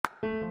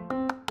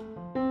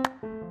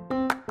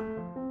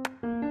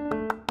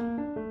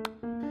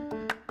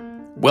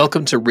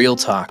Welcome to Real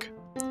Talk,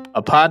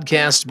 a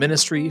podcast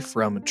ministry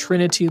from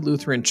Trinity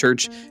Lutheran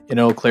Church in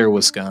Eau Claire,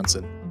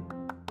 Wisconsin.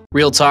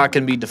 Real Talk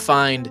can be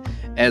defined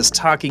as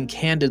talking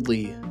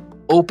candidly,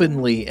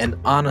 openly, and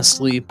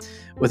honestly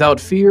without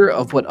fear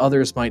of what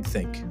others might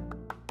think.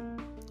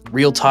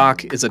 Real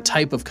Talk is a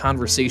type of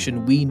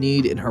conversation we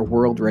need in our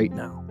world right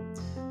now.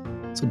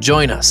 So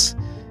join us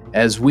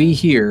as we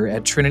here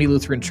at Trinity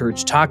Lutheran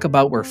Church talk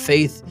about where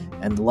faith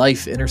and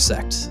life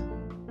intersect.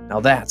 Now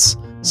that's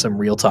some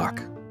Real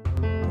Talk.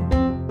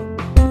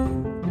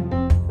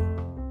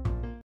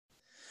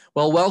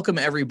 Well, welcome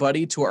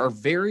everybody to our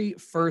very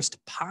first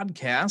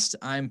podcast.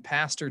 I'm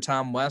Pastor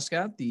Tom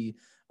Westcott, the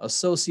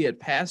Associate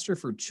Pastor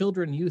for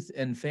Children, Youth,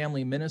 and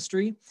Family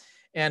Ministry.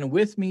 And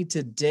with me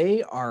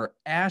today are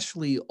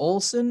Ashley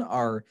Olson,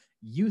 our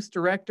Youth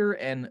Director,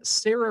 and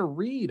Sara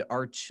Reed,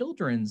 our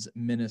Children's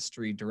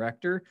Ministry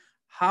Director.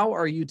 How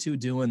are you two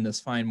doing this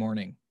fine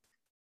morning?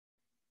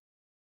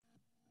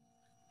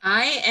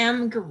 I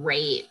am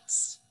great.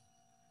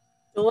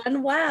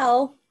 Doing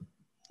well.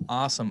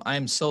 Awesome. I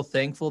am so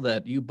thankful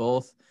that you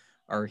both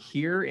are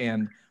here,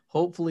 and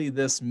hopefully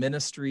this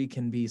ministry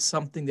can be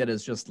something that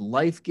is just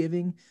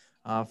life-giving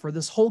for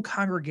this whole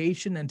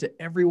congregation and to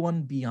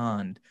everyone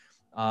beyond.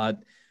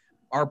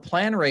 Our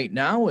plan right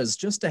now is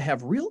just to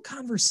have real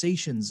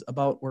conversations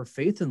about where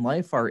faith and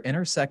life are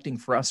intersecting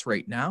for us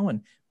right now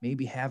and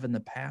maybe have in the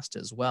past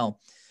as well.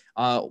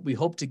 We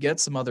hope to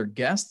get some other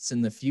guests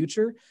in the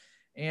future,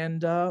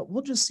 and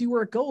we'll just see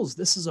where it goes.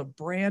 This is a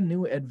brand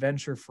new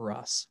adventure for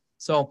us.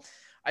 So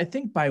I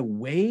think by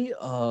way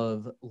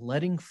of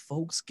letting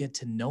folks get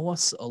to know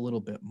us a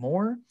little bit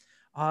more,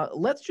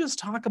 let's just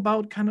talk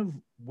about kind of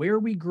where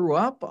we grew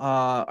up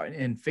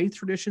in faith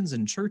traditions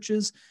and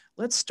churches.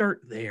 Let's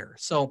start there.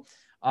 So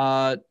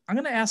I'm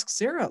going to ask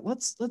Sara,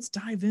 let's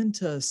dive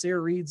into Sara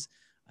Reed's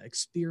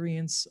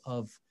experience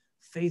of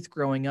faith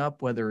growing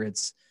up, whether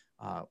it's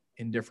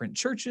in different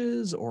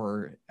churches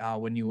or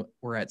when you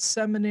were at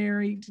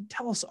seminary.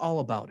 Tell us all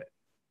about it.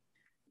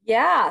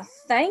 Yeah,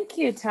 thank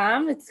you,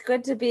 Tom. It's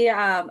good to be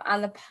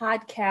on the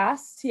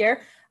podcast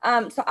here.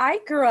 So I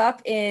grew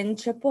up in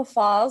Chippewa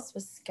Falls,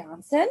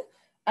 Wisconsin.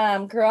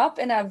 Grew up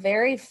in a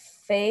very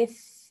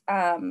faith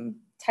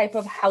type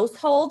of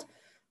household.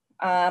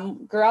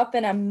 Grew up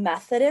in a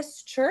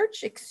Methodist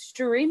church,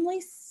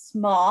 extremely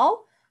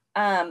small.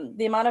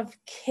 The amount of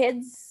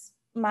kids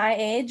my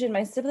age and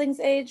my siblings'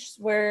 age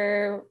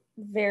were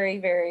very,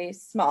 very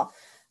small.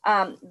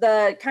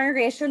 The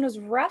congregation was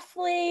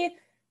roughly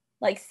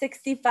like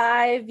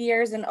 65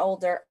 years and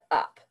older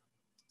up.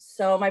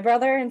 So my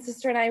brother and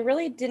sister and I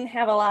really didn't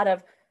have a lot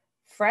of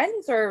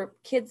friends or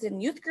kids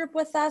in youth group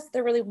with us.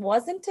 There really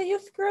wasn't a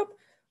youth group.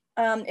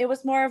 It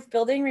was more of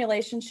building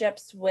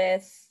relationships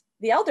with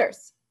the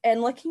elders.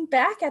 And looking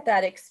back at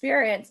that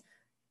experience,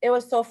 it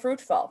was so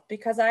fruitful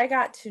because I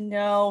got to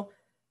know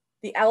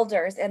the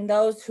elders and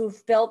those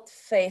who've built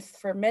faith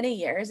for many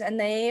years, and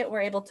they were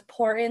able to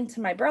pour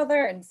into my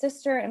brother and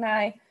sister and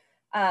I.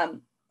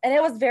 And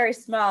it was very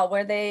small,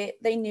 where they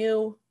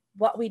knew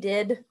what we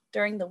did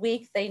during the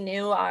week. They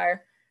knew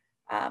our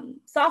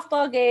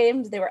softball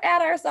games. They were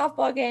at our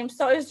softball games.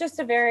 So it was just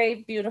a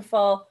very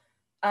beautiful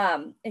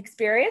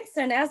experience.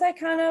 And as I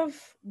kind of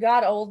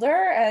got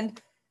older and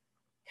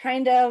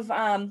kind of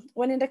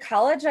went into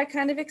college, I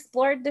kind of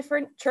explored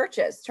different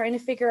churches, trying to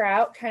figure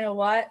out kind of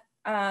what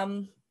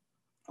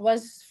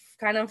was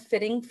kind of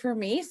fitting for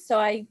me. So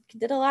I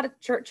did a lot of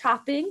church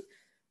hopping,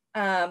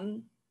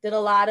 did a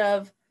lot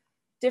of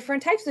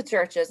different types of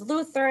churches: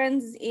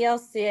 Lutherans,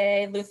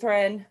 ELCA,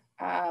 Lutheran,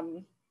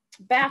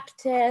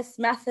 Baptist,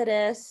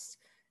 Methodist,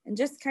 and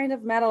just kind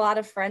of met a lot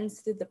of friends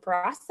through the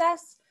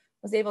process.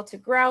 Was able to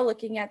grow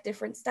looking at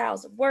different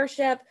styles of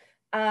worship.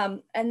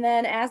 And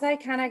then as I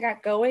kind of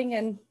got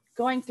going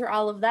through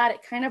all of that,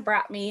 it kind of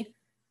brought me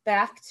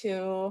back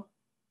to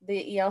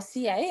the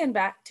ELCA and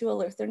back to a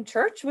Lutheran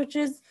church, which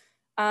is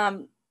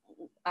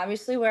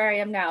obviously where I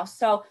am now.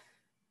 So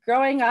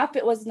growing up,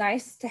 it was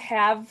nice to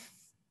have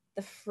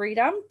the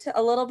freedom to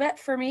a little bit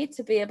for me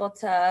to be able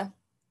to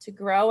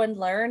grow and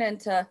learn and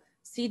to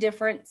see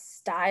different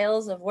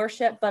styles of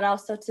worship, but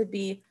also to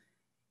be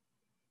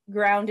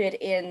grounded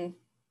in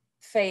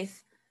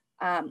faith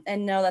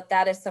and know that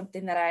that is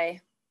something that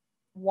I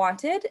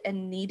wanted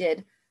and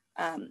needed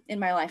in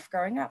my life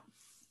growing up.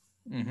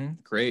 Mm-hmm.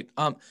 Great.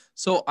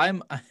 So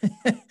I'm,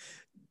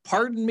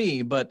 pardon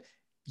me, but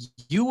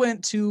you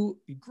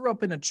grew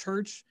up in a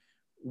church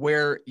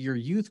where your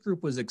youth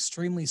group was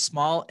extremely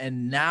small,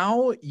 and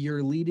now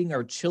you're leading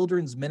our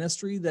children's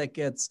ministry that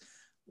gets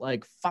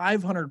like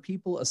 500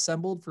 people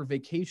assembled for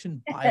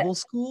Vacation Bible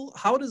School.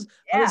 How does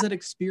that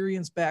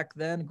experience back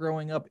then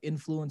growing up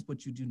influence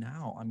what you do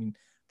now? I mean,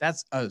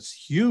 that's a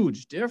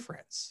huge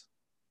difference.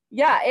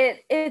 Yeah,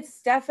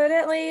 it's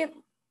definitely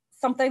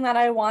something that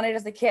I wanted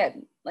as a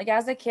kid. Like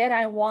as a kid,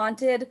 I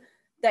wanted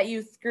that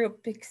youth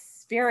group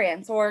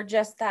experience or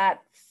just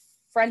that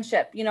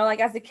friendship. You know, like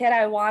as a kid,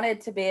 I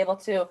wanted to be able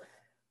to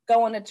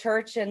go into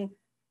church and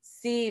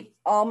see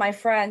all my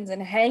friends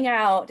and hang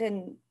out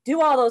and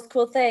do all those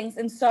cool things.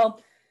 And so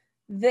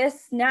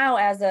this now,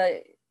 as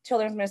a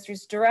children's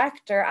ministries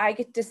director, I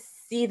get to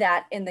see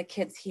that in the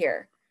kids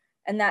here.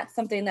 And that's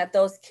something that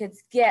those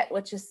kids get,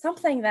 which is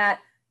something that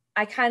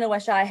I kind of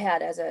wish I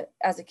had as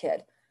a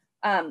kid.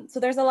 So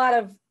there's a lot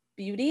of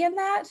beauty in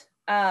that.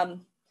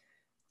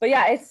 But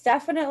yeah, it's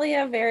definitely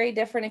a very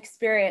different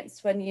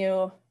experience when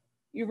you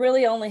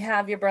really only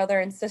have your brother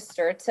and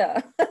sister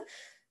to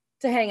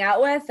to hang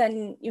out with,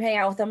 and you hang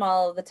out with them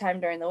all the time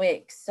during the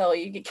week. So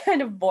you get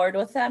kind of bored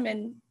with them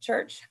in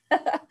church.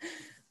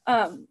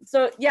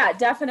 So yeah,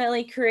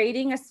 definitely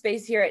creating a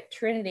space here at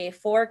Trinity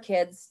for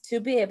kids to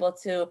be able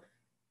to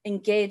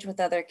engage with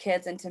other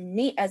kids and to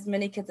meet as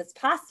many kids as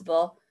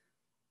possible,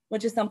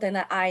 which is something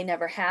that I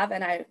never have,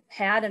 and I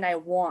had, and I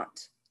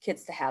want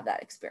kids to have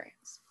that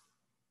experience.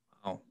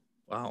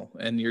 Wow.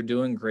 And you're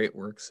doing great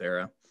work,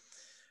 Sarah.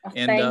 Oh,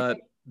 And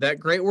that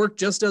great work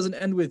just doesn't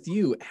end with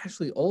you.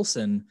 Ashley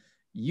Olson,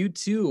 you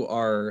too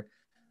are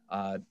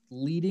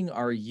leading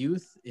our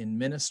youth in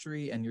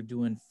ministry, and you're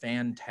doing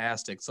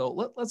fantastic.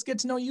 So let's get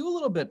to know you a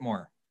little bit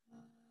more.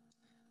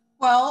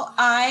 Well,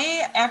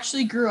 I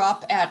actually grew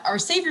up at Our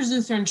Savior's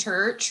Lutheran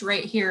Church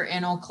right here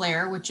in Eau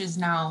Claire, which is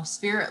now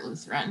Spirit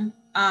Lutheran.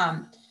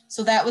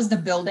 So that was the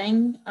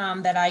building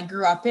that I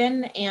grew up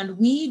in. And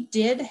we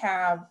did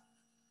have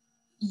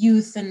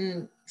youth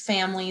and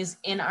families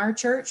in our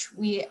church.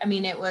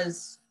 It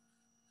was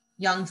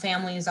young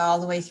families all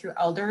the way through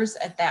elders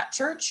at that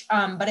church,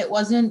 but it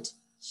wasn't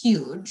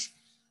huge.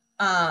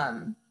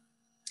 And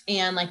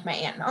like my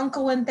aunt and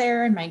uncle went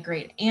there, and my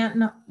great aunt,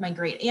 my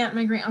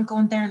great uncle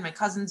went there, and my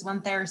cousins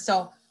went there.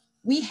 So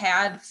we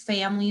had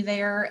family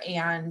there,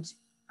 and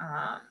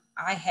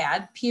I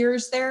had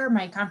peers there.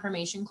 My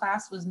confirmation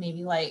class was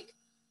maybe like,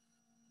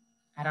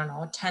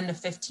 10 to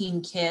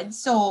 15 kids.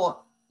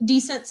 So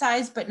decent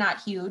size, but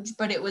not huge.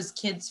 But it was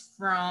kids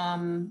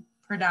from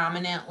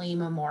predominantly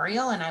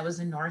Memorial, and I was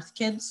a North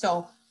kid.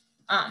 So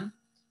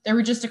there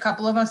were just a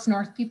couple of us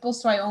North people.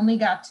 So I only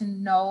got to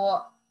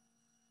know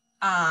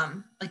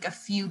like a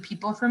few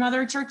people from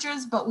other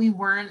churches, but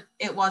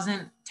it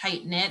wasn't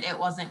tight knit. It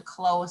wasn't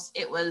close.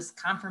 It was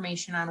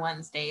confirmation on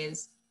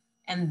Wednesdays,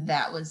 and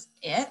that was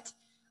it.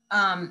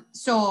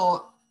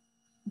 So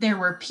there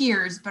were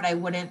peers, but I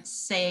wouldn't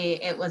say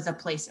it was a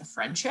place of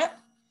friendship.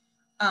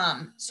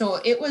 So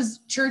it was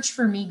church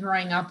for me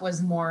growing up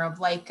was more of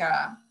like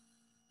a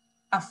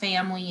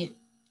family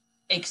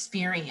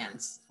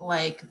experience,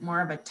 like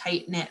more of a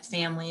tight knit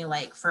family,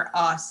 like for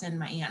us and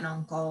my aunt and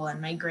uncle and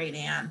my great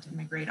aunt and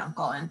my great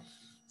uncle and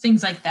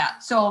things like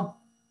that. So,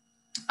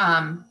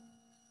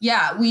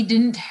 we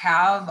didn't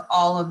have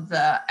all of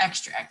the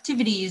extra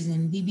activities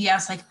and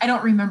VBS. Like I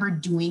don't remember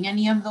doing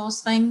any of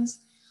those things.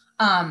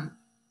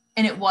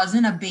 And it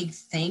wasn't a big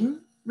thing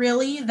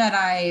really that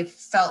I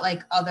felt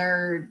like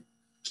other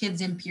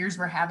kids and peers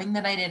were having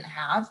that I didn't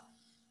have.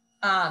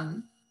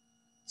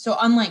 So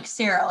unlike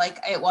Sarah, like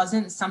it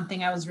wasn't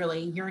something I was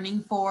really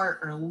yearning for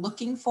or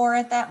looking for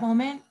at that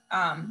moment.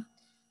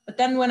 But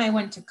then when I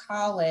went to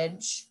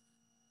college,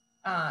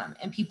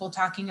 and people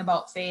talking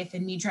about faith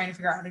and me trying to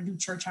figure out how to do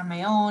church on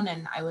my own,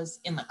 and I was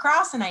in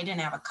lacrosse and I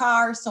didn't have a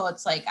car. So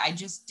it's like, I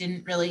just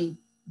didn't really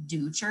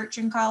do church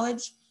in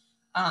college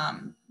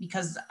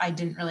because I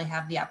didn't really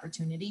have the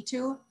opportunity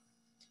to.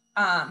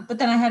 But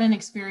then I had an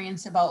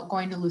experience about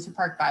going to Luther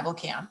Park Bible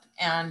Camp,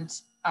 and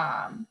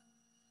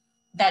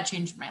that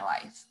changed my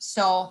life.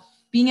 So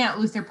being at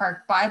Luther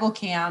Park Bible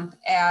Camp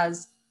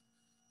as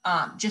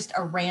just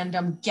a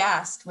random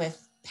guest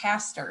with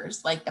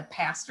pastors, like the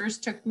pastors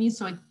took me.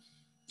 So it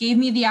gave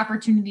me the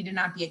opportunity to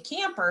not be a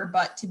camper,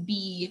 but to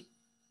be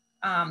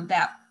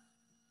that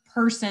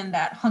person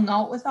that hung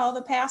out with all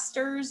the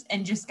pastors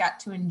and just got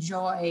to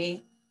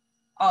enjoy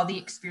all the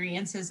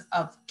experiences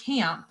of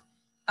camp.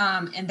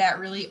 And that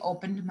really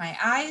opened my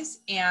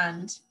eyes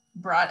and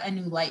brought a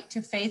new light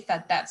to faith,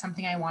 that that's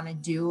something I want to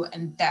do.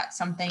 And that's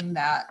something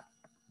that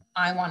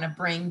I want to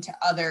bring to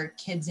other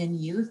kids and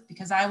youth,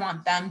 because I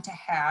want them to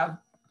have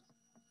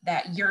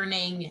that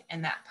yearning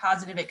and that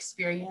positive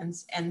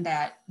experience and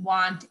that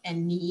want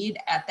and need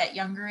at that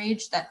younger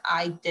age that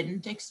I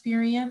didn't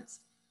experience.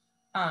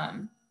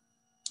 And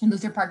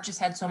Luther Park just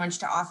had so much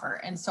to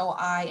offer. And so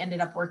I ended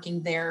up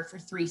working there for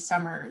 3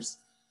 summers,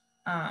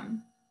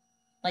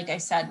 like I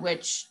said,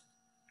 which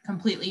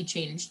completely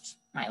changed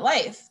my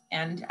life.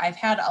 And I've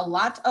had a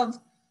lot of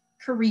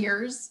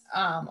careers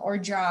or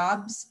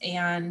jobs,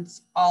 and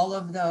all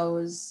of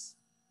those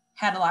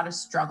had a lot of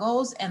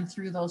struggles. And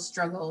through those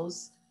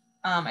struggles,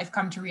 I've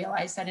come to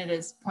realize that it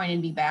has pointed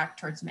me back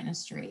towards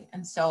ministry.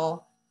 And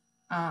so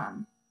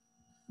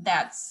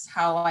that's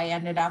how I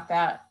ended up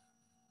at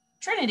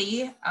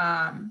Trinity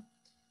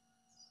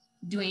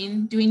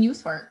doing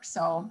youth work.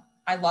 So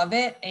I love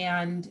it.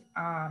 And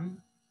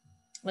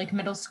like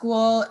middle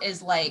school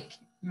is like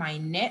my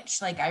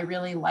niche. Like I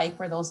really like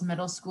where those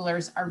middle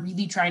schoolers are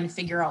really trying to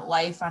figure out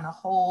life on a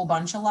whole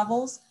bunch of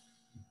levels.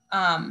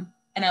 And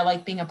I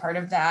like being a part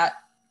of that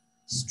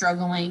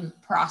struggling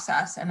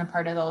process and a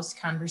part of those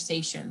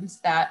conversations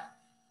that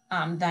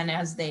then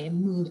as they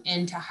move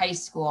into high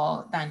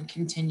school, then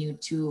continue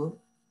to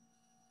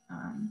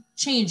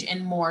change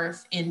and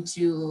morph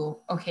into,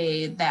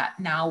 okay, that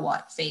now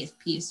what faith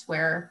piece,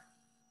 where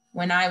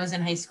when I was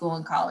in high school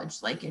and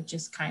college, like it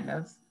just kind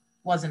of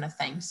wasn't a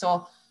thing.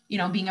 So, you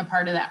know, being a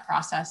part of that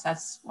process,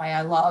 that's why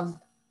I love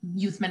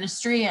youth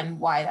ministry and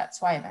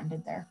that's why I've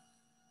ended there.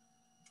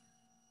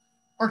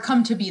 Or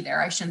come to be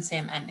there. I shouldn't say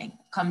I'm ending,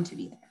 come to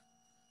be there.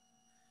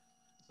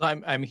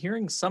 So I'm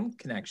hearing some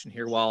connection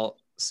here. While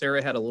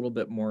Sarah had a little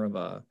bit more of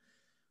a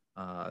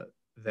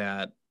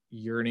that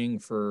yearning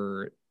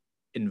for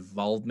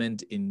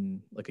involvement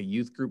in like a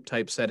youth group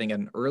type setting at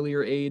an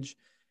earlier age,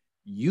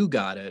 you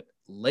got it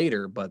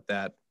later, but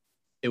that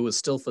it was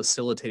still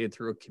facilitated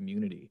through a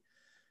community,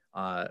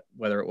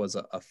 whether it was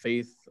a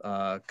faith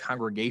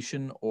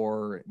congregation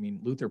or, I mean,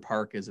 Luther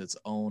Park is its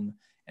own,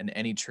 and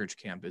any church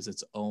camp is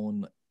its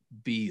own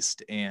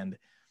beast. And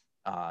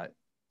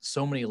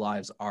so many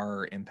lives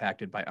are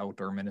impacted by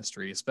outdoor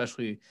ministry,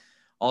 especially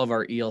all of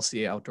our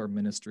ELCA outdoor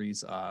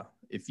ministries.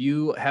 If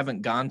you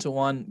haven't gone to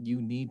one,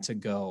 you need to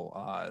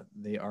go.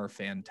 They are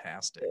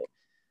fantastic.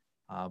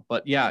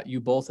 But yeah, you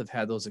both have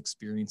had those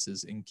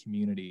experiences in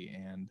community,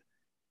 and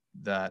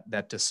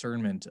that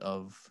discernment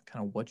of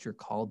kind of what you're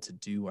called to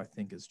do, I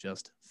think, is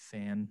just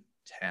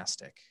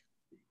fantastic.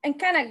 And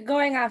kind of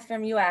going off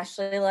from you,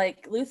 Ashley,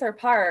 like Luther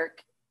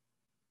Park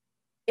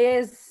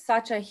is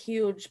such a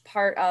huge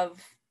part of,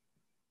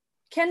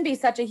 can be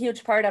such a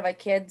huge part of a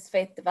kid's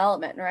faith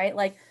development, right?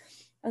 Like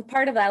a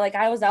part of that, like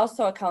I was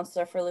also a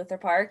counselor for Luther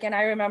Park. And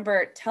I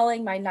remember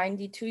telling my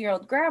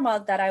 92-year-old grandma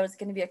that I was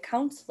going to be a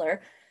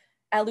counselor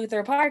at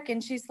Luther Park.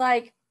 And she's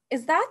like,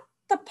 is that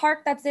the park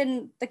that's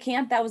in the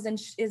camp that is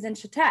in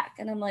Chautauqua?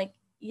 And I'm like,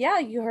 yeah,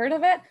 you heard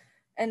of it?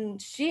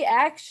 And she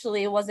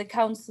actually was a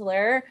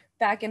counselor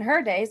back in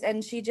her days,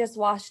 and she just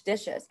washed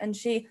dishes, and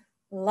she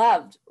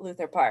loved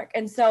Luther Park.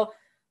 And so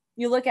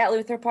you look at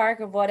Luther Park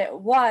of what it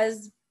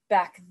was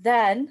back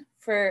then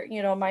for,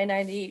 you know, my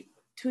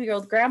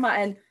 92-year-old grandma,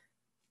 and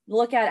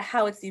look at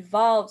how it's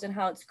evolved and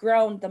how it's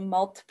grown. The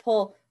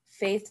multiple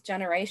faith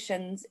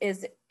generations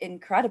is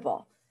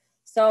incredible.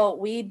 So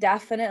we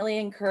definitely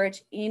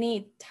encourage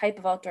any type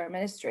of outdoor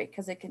ministry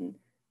because it can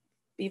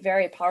be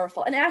very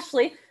powerful. And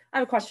Ashley, I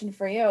have a question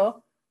for you.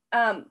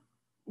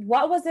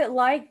 What was it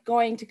like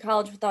going to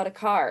college without a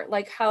car?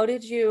 Like, how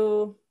did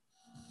you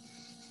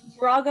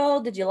struggle?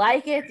 Did you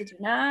like it? Did you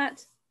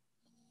not?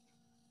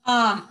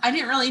 I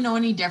didn't really know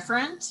any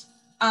different.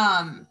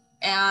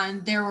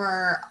 And there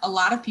were a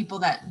lot of people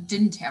that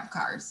didn't have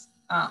cars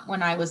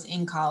when I was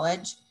in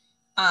college.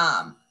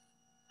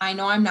 I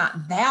know I'm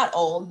not that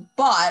old,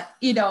 but,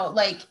 you know,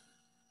 like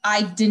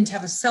I didn't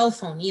have a cell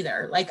phone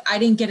either. Like I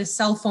didn't get a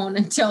cell phone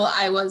until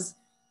I was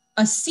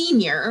a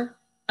senior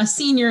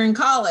in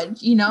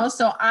college, you know?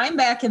 So I'm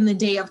back in the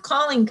day of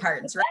calling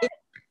cards, right?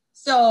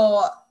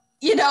 So,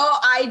 you know,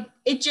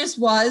 it just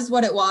was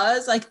what it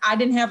was. Like I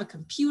didn't have a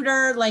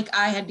computer. Like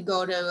I had to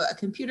go to a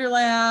computer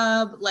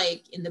lab,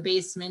 like in the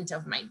basement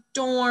of my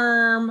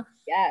dorm.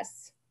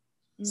 Yes.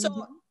 Mm-hmm.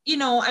 So, you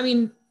know, I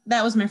mean,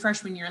 that was my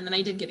freshman year, and then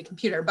I did get a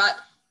computer, but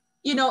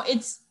you know,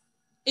 it's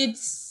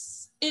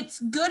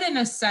good in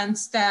a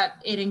sense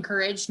that it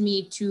encouraged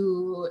me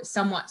to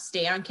somewhat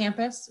stay on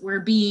campus,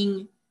 where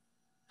being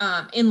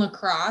in La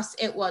Crosse,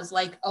 it was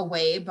like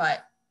away,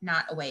 but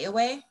not away.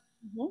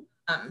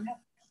 Mm-hmm.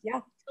 Yeah.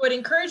 So it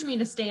encouraged me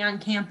to stay on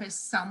campus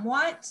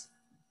somewhat,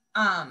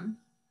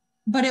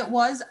 but it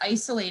was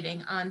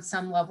isolating on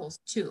some levels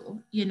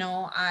too. You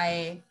know,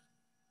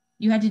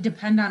 you had to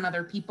depend on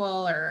other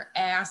people or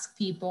ask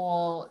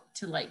people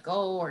to like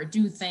go or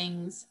do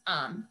things.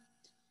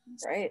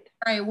 Right.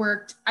 I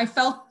worked, I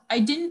felt I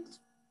didn't,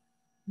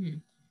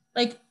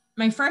 like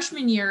my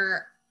freshman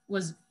year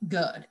was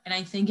good. And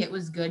I think it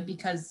was good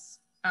because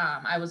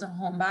I was a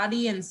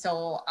homebody. And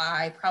so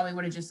I probably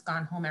would have just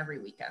gone home every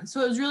weekend.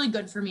 So it was really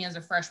good for me as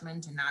a freshman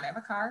to not have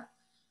a car.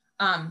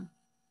 And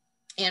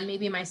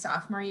maybe my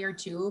sophomore year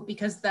too,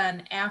 because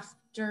then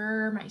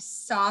after my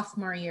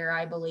sophomore year,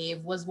 I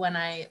believe, was when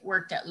I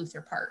worked at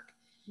Luther Park.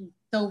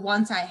 So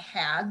once I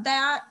had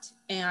that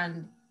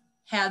and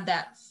had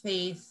that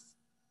faith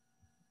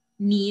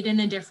need in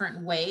a different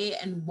way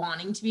and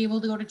wanting to be able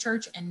to go to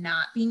church and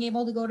not being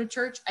able to go to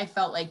church, I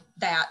felt like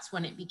that's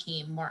when it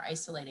became more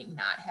isolating,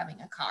 not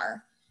having a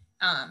car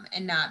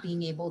and not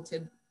being able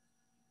to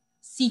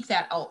seek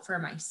that out for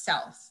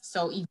myself.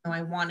 So even though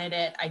I wanted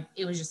it,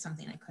 it was just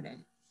something I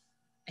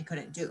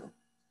couldn't do.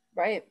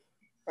 Right.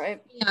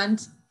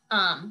 And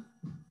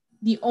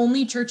the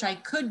only church I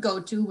could go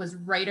to was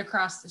right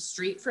across the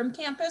street from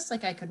campus.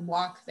 Like I could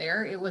walk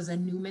there. It was a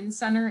Newman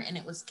Center and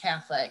it was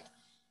Catholic,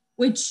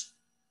 which,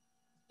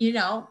 you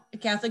know,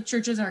 Catholic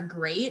churches are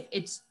great.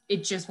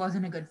 It just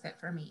wasn't a good fit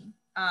for me.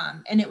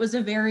 And it was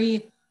a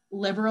very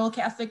liberal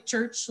Catholic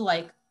church.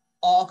 Like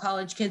all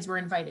college kids were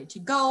invited to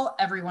go.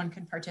 Everyone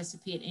could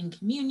participate in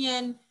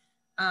communion.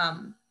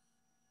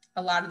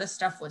 A lot of the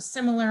stuff was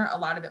similar. A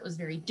lot of it was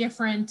very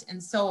different.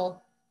 And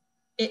so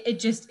it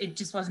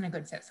just wasn't a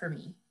good fit for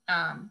me.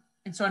 And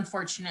so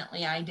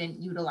unfortunately, I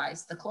didn't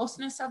utilize the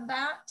closeness of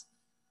that.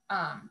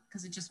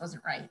 because it just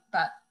wasn't right.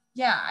 But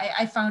yeah,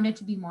 I found it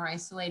to be more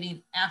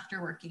isolating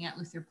after working at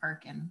Luther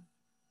Park and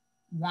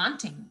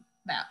wanting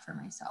that for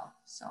myself.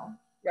 So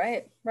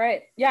Right.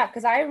 Yeah,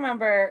 because I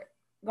remember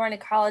going to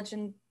college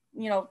and,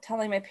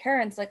 telling my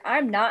parents, like,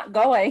 I'm not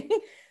going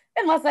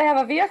unless I have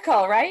a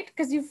vehicle, right?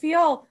 Because you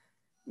feel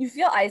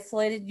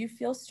isolated, you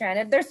feel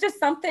stranded. There's just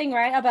something,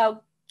 right,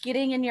 about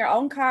getting in your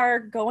own car,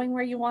 going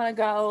where you want to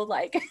go,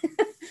 like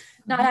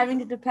not having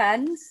to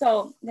depend.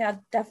 So yeah,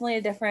 definitely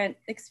a different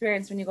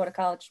experience when you go to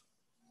college.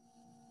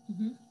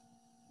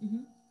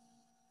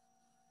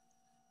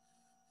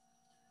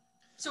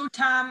 So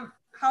Tom,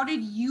 how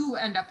did you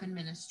end up in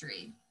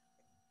ministry?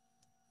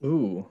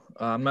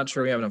 I'm not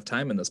sure we have enough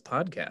time in this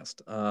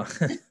podcast.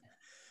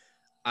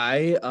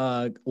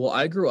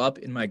 I grew up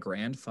in my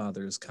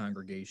grandfather's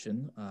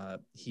congregation.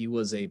 He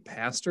was a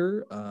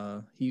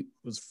pastor. He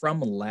was from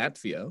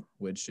Latvia,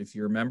 which, if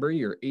you remember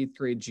your 8th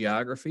grade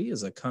geography,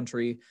 is a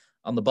country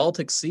on the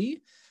Baltic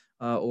Sea,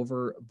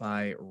 over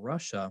by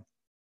Russia.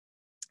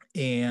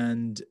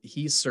 And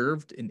he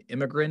served an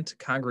immigrant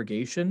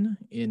congregation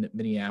in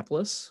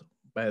Minneapolis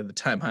by the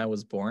time I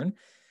was born.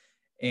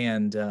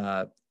 And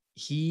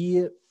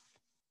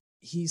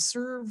he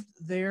served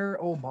there.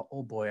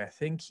 Oh boy, I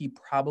think he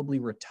probably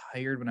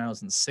retired when I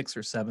was in 6th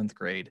or 7th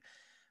grade.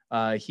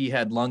 He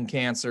had lung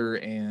cancer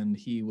and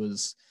he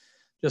was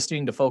just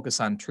needing to focus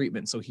on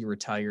treatment, so he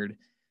retired.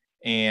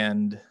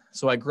 And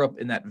so I grew up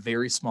in that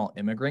very small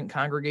immigrant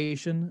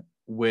congregation,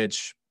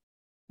 which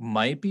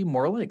might be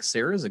more like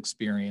Sarah's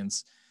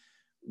experience,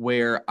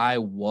 where I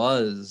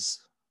was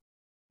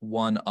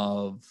one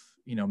of,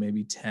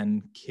 maybe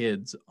 10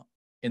 kids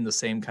in the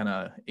same kind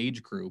of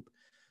age group.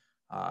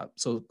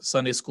 So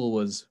Sunday school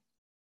was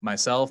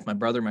myself, my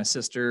brother, my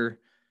sister,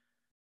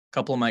 a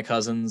couple of my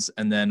cousins,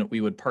 and then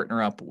we would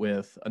partner up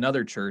with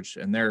another church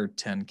and their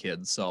 10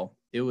 kids. So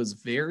it was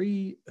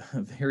very,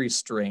 very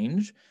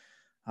strange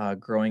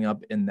growing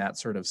up in that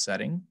sort of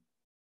setting.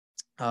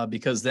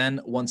 Because then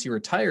once you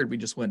retired, we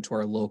just went to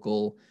our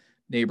local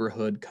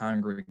neighborhood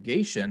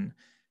congregation,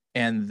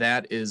 and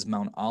that is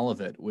Mount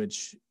Olivet,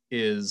 which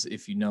is,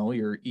 if you know,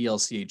 your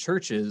ELCA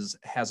churches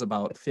has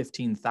about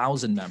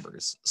 15,000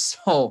 members.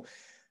 So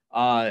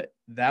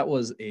that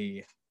was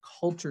a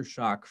culture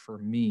shock for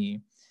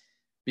me,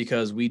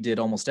 because we did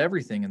almost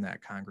everything in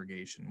that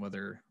congregation,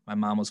 whether my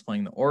mom was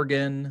playing the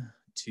organ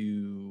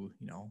to,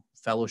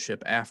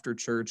 fellowship after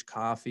church,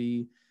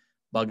 coffee,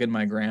 bugging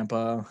my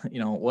grandpa,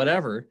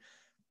 whatever,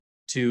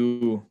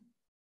 to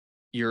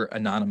you're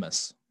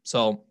anonymous.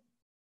 So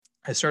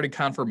I started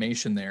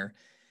confirmation there,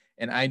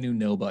 and I knew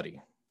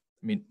nobody.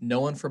 I mean, no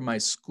one from my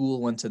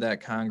school went to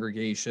that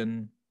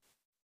congregation.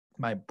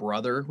 My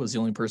brother was the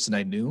only person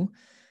I knew.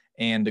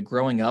 And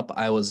growing up,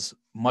 I was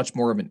much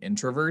more of an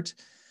introvert.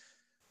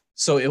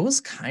 So it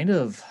was kind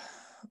of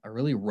a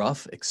really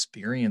rough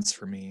experience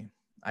for me.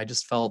 I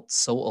just felt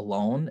so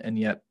alone. And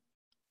yet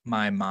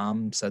my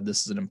mom said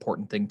this is an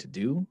important thing to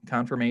do,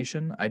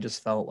 confirmation. I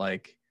just felt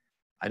like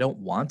I don't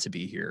want to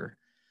be here.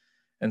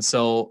 And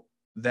so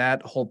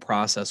that whole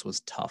process was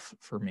tough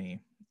for me.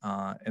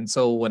 And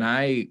so when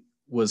I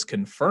was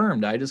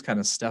confirmed, I just kind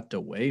of stepped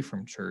away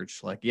from church.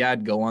 Like, yeah,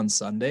 I'd go on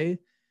Sunday,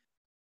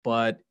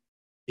 but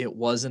it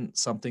wasn't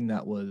something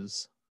that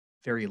was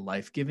very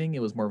life-giving.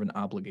 It was more of an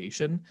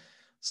obligation.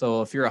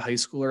 So if you're a high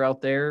schooler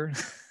out there,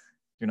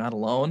 you're not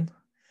alone.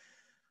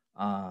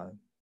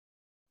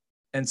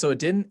 And so it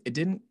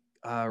didn't,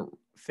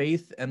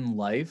 faith and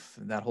life,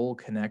 that whole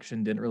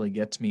connection didn't really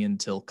get to me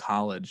until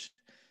college.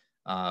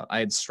 I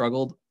had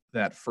struggled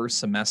that first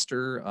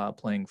semester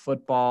playing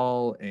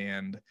football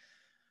and,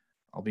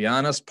 I'll be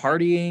honest,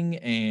 partying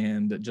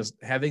and just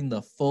having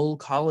the full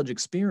college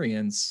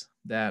experience.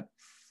 That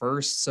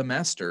first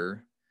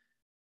semester,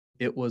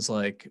 it was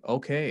like,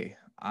 okay,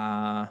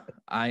 I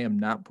am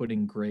not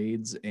putting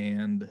grades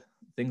and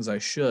things I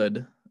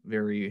should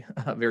very,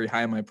 very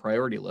high on my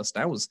priority list.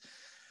 I was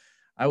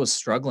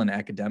struggling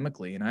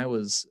academically, and I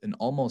was an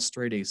almost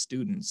straight A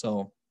student.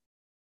 So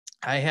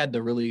I had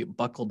to really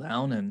buckle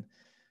down and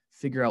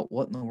figure out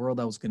what in the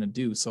world I was going to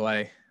do. So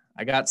I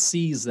got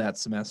C's that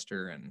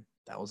semester, and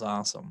that was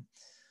awesome.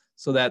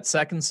 So that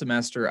second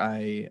semester,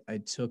 I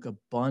took a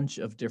bunch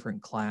of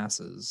different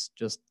classes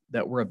just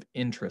that were of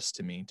interest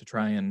to me to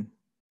try and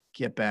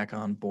get back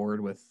on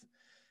board with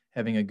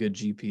having a good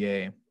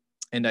GPA.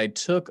 And I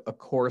took a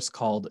course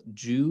called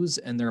Jews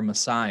and Their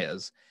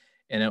Messiahs.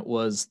 And it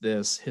was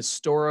this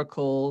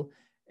historical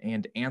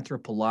and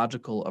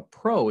anthropological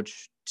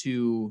approach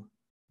to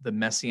the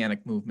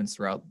messianic movements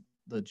throughout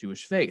the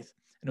Jewish faith.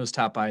 And it was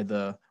taught by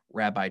the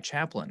rabbi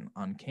chaplain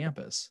on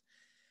campus.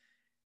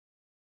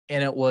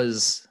 And it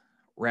was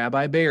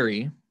Rabbi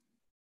Barry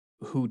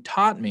who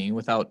taught me,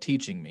 without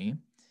teaching me,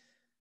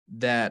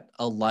 that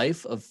a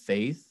life of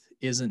faith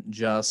isn't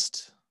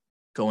just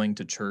going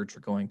to church or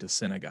going to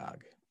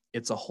synagogue.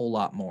 It's a whole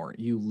lot more.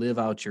 You live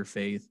out your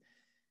faith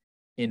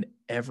in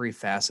every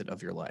facet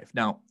of your life.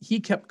 Now, he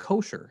kept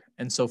kosher.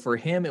 And so for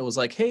him, it was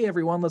like, hey,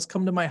 everyone, let's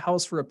come to my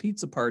house for a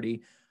pizza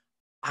party.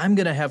 I'm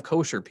going to have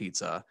kosher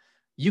pizza.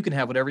 You can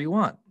have whatever you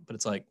want. But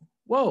it's like,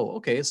 whoa,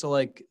 okay, so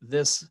like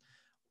this,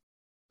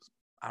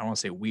 I don't want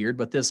to say weird,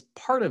 but this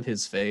part of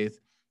his faith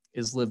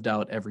is lived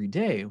out every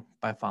day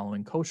by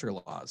following kosher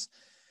laws.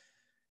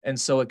 And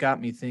so it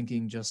got me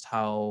thinking just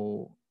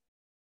how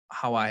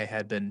I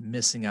had been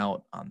missing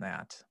out on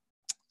that.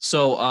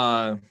 So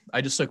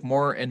I just took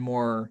more and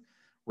more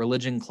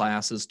religion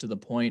classes to the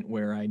point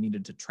where I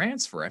needed to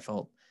transfer. I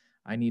felt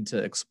I need to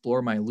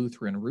explore my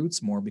Lutheran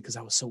roots more because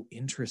I was so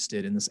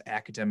interested in this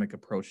academic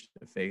approach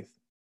to faith.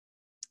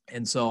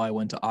 And so I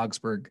went to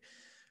Augsburg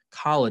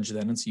College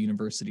then, it's a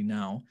university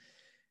now,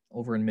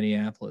 over in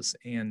Minneapolis.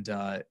 And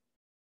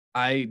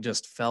I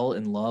just fell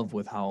in love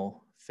with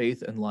how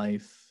faith and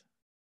life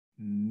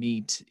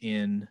meet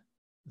in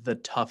the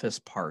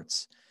toughest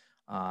parts.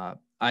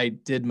 I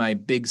did my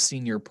big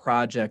senior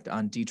project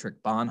on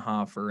Dietrich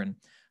Bonhoeffer and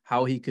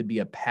how he could be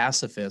a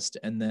pacifist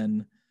and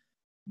then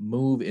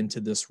move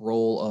into this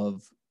role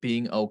of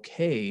being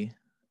okay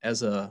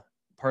as a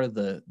part of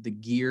the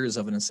gears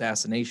of an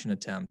assassination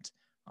attempt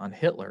on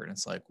Hitler. And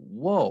it's like,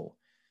 whoa,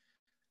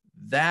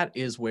 that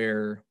is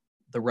where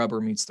the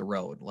rubber meets the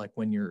road. Like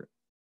when you're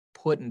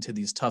put into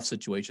these tough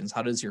situations,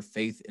 how does your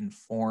faith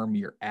inform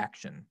your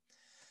action?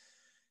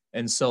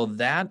 And so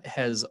that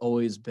has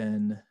always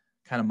been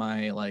kind of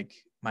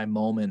my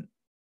moment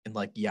in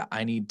like, yeah,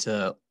 I need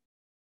to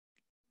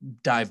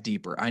dive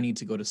deeper. I need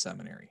to go to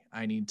seminary.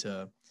 I need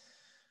to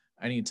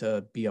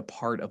be a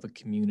part of a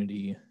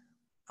community.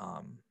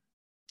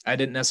 I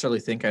didn't necessarily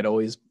think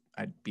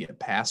I'd be a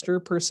pastor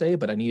per se,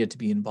 but I needed to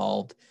be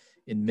involved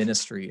in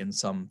ministry in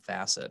some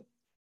facet.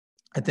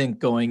 I think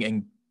going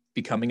and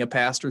becoming a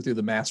pastor through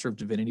the Master of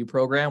Divinity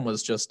program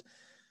was just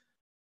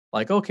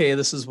like, okay,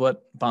 this is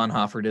what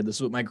Bonhoeffer did. This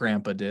is what my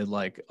grandpa did.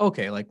 Like,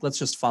 okay, like let's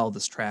just follow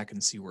this track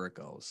and see where it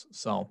goes.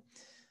 So,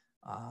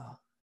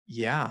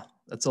 yeah,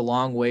 that's a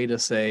long way to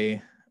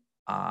say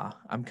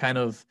I'm kind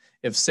of,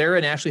 if Sara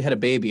and Ashley had a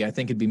baby, I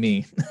think it'd be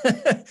me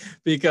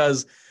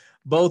because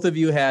both of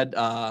you had,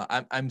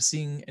 I'm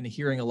seeing and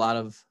hearing a lot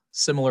of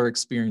similar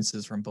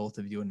experiences from both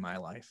of you in my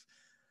life.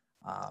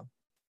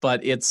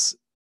 But it's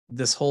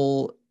this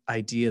whole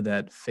idea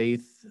that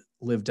faith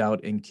lived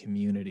out in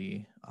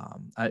community.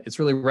 It's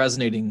really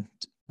resonating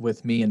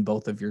with me in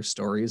both of your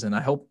stories. And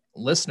I hope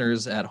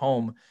listeners at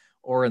home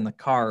or in the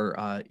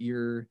car,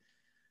 you're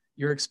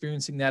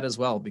experiencing that as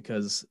well,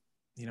 because,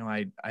 you know,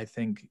 I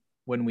think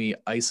when we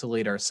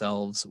isolate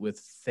ourselves with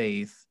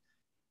faith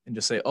and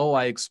just say, oh,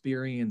 I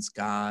experience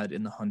God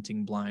in the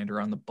hunting blind or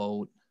on the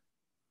boat.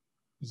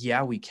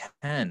 Yeah, we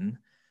can,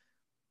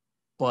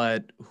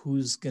 but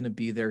who's going to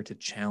be there to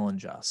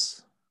challenge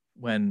us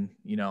when,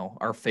 you know,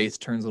 our faith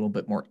turns a little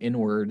bit more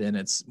inward and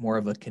it's more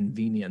of a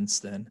convenience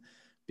than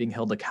being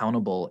held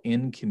accountable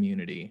in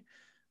community?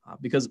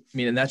 Because, I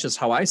mean, and that's just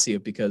how I see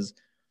it, because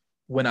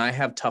when I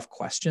have tough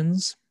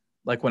questions,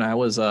 like when I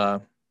was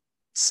a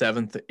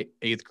 7th,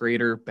 8th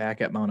grader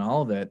back at Mount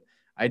Olivet,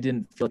 I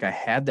didn't feel like I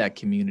had that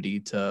community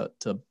to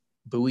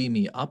buoy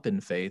me up in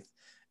faith.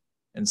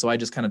 And so I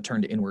just kind of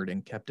turned inward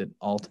and kept it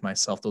all to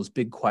myself. Those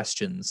big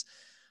questions,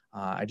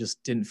 I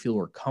just didn't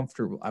feel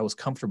I was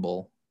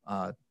comfortable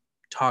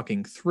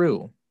talking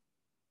through.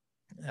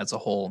 That's a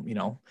whole, you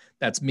know,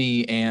 that's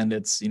me, and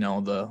it's, you know,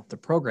 the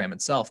program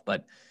itself.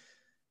 But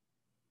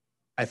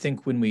I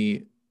think when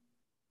we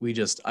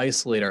just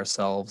isolate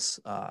ourselves,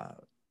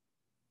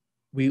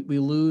 we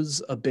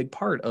lose a big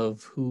part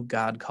of who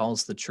God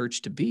calls the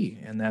church to be,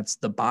 and that's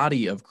the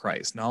body of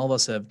Christ. And all of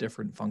us have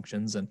different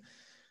functions, and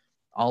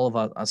all of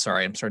us,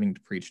 sorry, I'm starting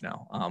to preach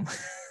now.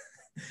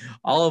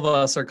 All of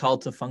us are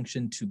called to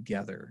function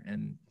together,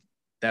 and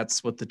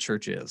that's what the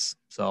church is.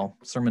 So,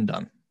 sermon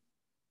done.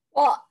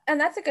 Well,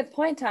 and that's a good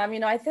point, Tom. You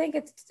know, I think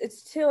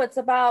it's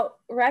about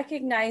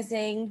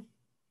recognizing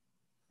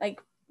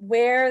like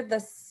where the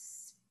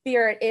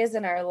Spirit is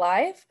in our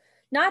life,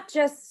 not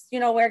just, you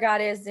know, where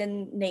God is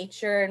in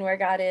nature and where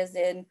God is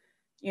in,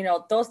 you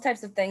know, those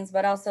types of things,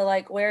 but also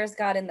like, where is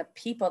God in the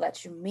people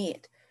that you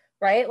meet,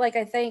 right? Like,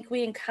 I think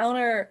we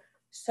encounter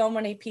so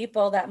many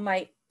people that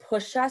might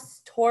push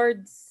us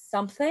towards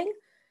something.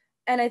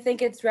 And I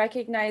think it's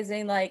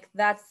recognizing like,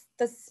 that's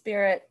the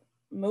Spirit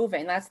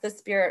moving, that's the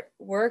Spirit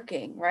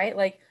working, right?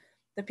 Like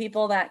the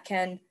people that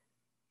can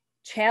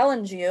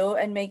challenge you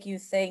and make you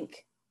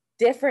think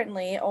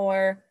differently,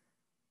 or,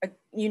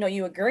 you know,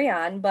 you agree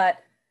on, but,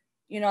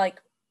 you know,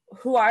 like,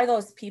 who are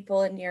those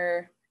people in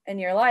your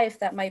life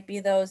that might be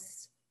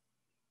those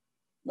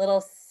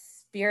little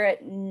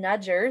Spirit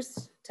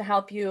nudgers to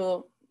help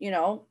you, you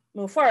know,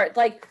 move forward.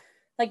 Like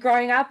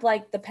growing up,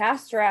 like the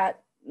pastor at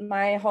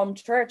my home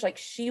church, like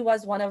she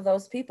was one of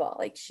those people.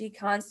 Like she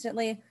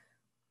constantly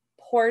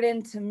poured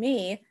into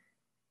me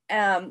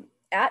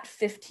at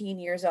 15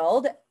 years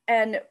old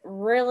and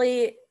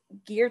really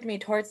geared me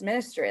towards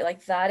ministry.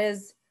 Like that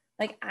is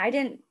like, I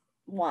didn't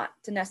want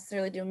to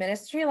necessarily do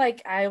ministry.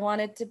 Like I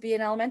wanted to be an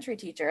elementary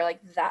teacher.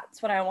 Like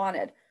that's what I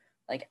wanted,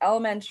 like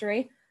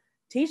elementary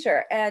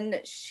teacher.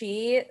 And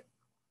she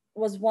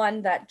was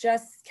one that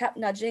just kept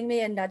nudging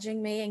me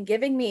and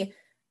giving me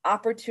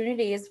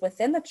opportunities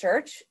within the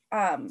church,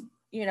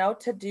 you know,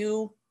 to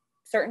do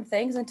certain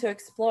things and to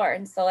explore.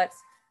 And so that's,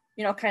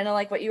 you know, kind of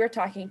like what you were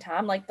talking,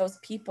 Tom, like those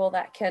people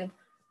that can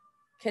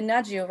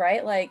nudge you,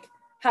 right? Like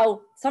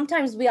how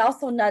sometimes we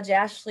also nudge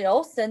Ashley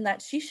Olsen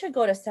that she should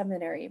go to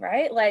seminary,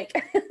 right? Like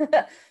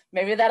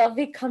maybe that'll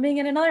be coming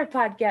in another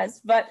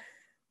podcast, but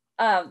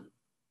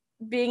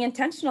being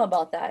intentional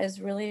about that is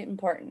really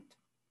important.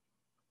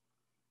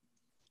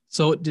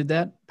 So did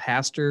that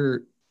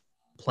pastor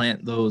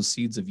plant those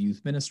seeds of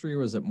youth ministry, or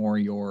was it more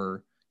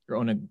your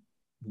own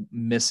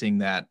missing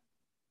that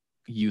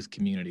youth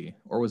community,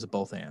 or was it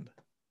both and?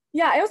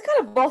 Yeah, it was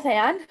kind of both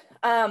and.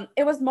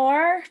 It was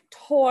more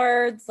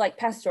towards like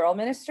pastoral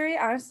ministry,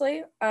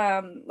 honestly.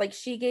 Like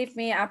she gave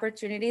me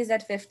opportunities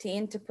at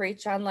 15 to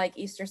preach on like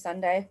Easter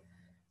Sunday.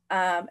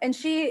 And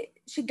she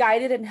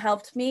guided and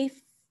helped me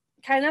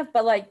kind of,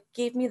 but like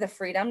gave me the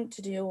freedom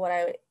to do what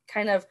I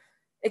kind of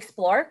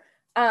explore.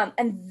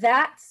 And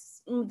that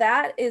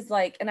is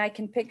like, and I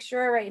can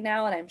picture it right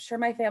now, and I'm sure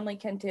my family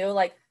can too.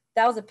 Like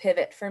that was a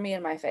pivot for me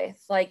in my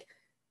faith, like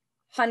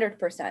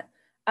 100%.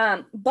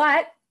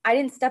 But I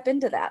didn't step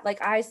into that.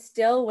 Like I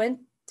still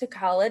went to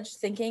college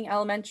thinking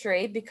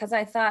elementary because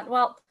I thought,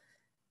 well,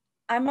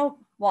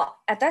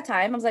 at that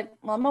time I was like,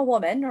 well, I'm a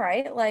woman,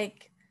 right?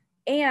 Like,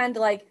 and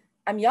like,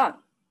 I'm young.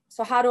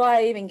 So how do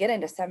I even get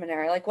into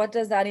seminary? Like, what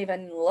does that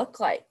even look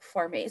like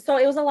for me? So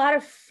it was a lot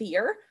of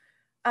fear.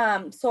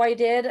 So I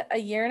did a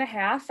year and a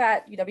half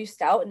at UW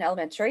Stout in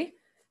elementary,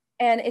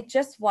 and it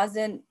just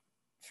wasn't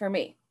for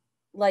me.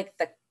 Like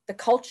the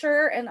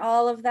culture and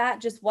all of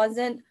that just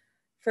wasn't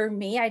for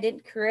me. I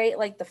didn't create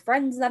like the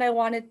friends that I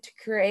wanted to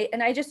create.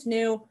 And I just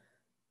knew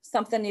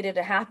something needed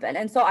to happen.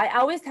 And so I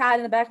always had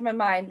in the back of my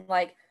mind,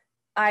 like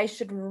I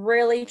should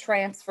really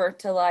transfer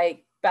to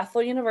like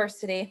Bethel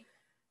University,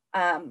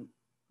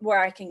 where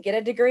I can get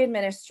a degree in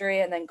ministry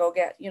and then go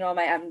get, you know,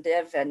 my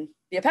MDiv and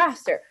be a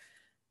pastor.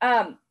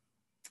 And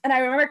I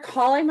remember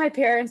calling my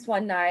parents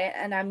one night,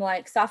 and I'm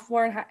like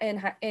sophomore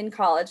in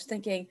college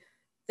thinking,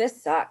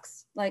 this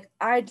sucks. Like,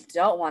 I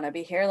don't want to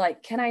be here.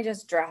 Like, can I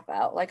just drop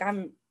out? Like,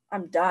 I'm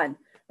done.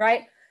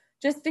 Right.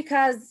 Just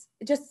because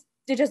it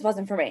just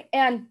wasn't for me.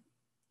 And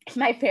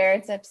my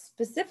parents, I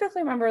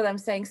specifically remember them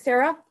saying,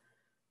 Sarah,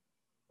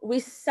 we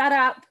set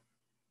up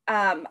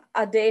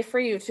a day for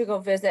you to go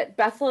visit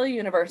Bethel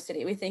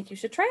University. We think you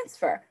should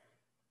transfer.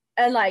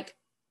 And like,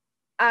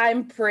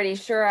 I'm pretty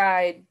sure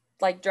I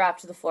like dropped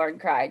to the floor and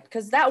cried,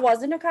 because that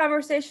wasn't a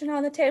conversation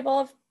on the table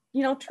of,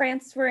 you know,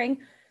 transferring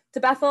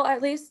to Bethel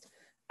at least.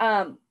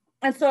 And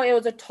so it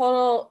was a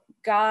total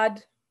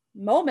God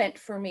moment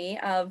for me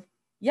of,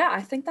 yeah,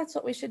 I think that's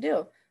what we should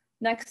do.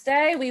 Next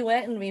day we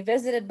went and we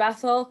visited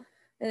Bethel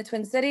in the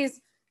Twin Cities,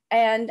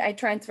 and I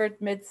transferred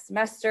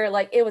mid-semester.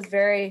 Like it was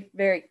very,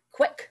 very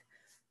quick.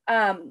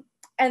 And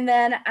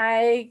then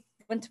I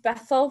went to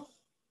Bethel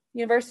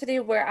University,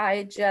 where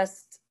I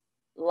just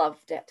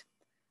loved it.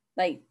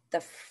 Like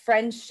the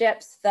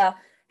friendships,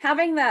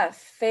 having the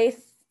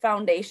faith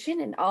foundation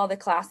in all the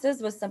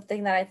classes was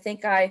something that I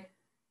think I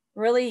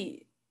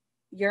really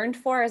yearned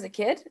for as a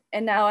kid.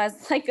 And now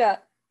as like a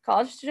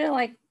college student,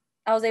 like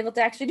I was able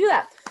to actually do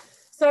that.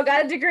 So I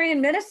got a degree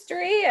in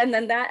ministry, and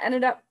then that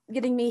ended up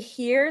getting me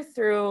here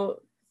through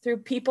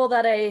people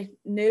that I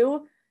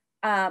knew,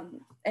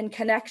 and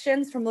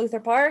connections from Luther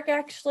Park.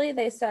 Actually,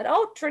 they said,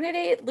 oh,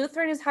 Trinity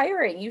Lutheran is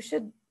hiring, you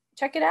should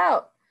check it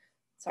out.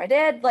 So I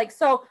did. Like,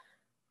 so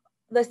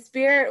the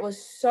Spirit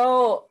was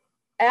so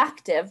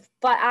active,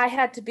 but I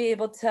had to be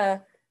able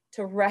to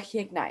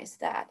recognize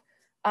that,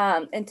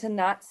 and to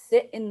not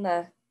sit in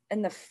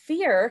the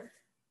fear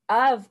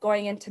of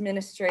going into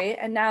ministry.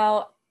 And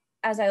now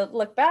as I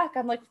look back,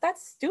 I'm like,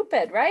 that's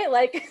stupid, right?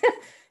 Like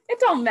it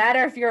don't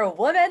matter if you're a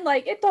woman,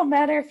 like it don't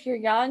matter if you're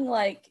young,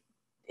 like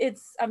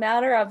it's a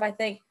matter of, I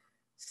think,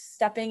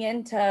 stepping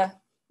into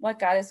what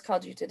God has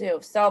called you to do.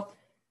 So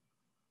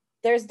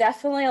there's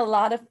definitely a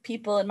lot of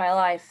people in my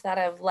life that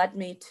have led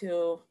me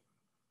to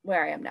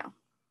where I am now.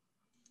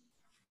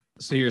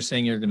 So you're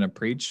saying you're going to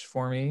preach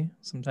for me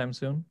sometime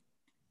soon?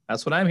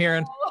 That's what I'm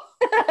hearing.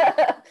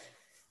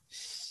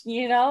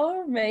 You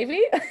know,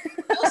 maybe.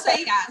 She'll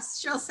say yes.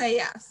 She'll say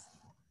yes.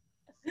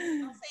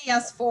 I'll say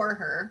yes for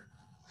her.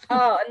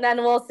 Oh, and then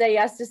we'll say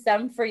yes to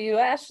some for you,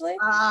 Ashley?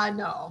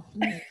 No,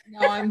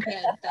 I'm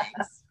good.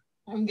 Thanks.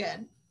 I'm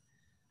good.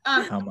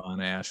 Come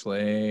on,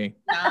 Ashley.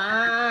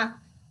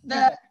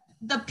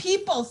 The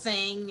people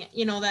thing,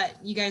 you know,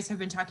 that you guys have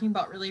been talking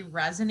about really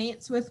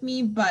resonates with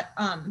me, but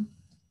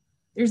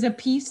there's a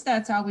piece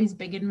that's always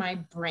big in my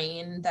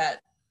brain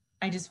that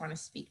I just want to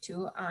speak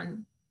to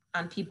on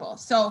people.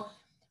 So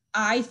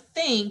I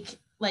think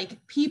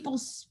like people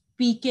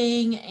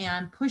speaking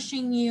and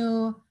pushing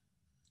you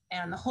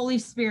and the Holy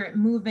Spirit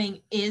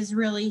moving is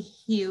really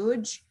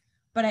huge.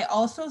 But I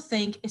also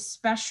think,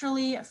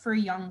 especially for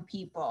young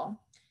people,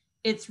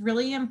 it's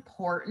really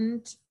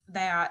important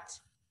that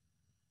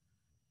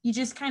you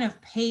just kind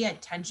of pay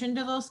attention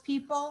to those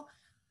people,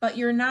 but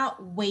you're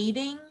not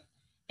waiting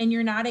and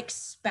you're not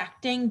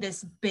expecting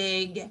this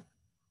big,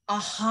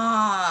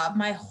 aha,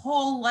 my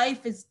whole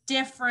life is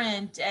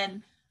different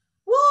and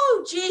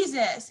woo,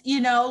 Jesus,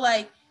 you know,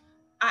 like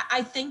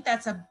I think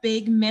that's a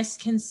big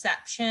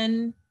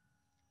misconception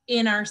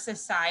in our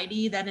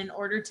society, that in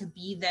order to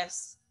be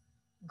this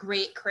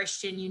great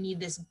Christian, you need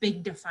this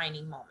big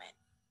defining moment.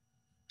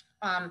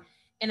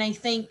 And I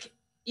think,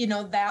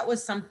 that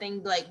was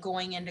something like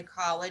going into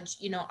college,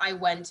 I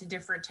went to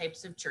different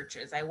types of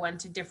churches. I went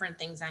to different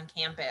things on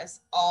campus,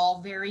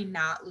 all very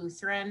not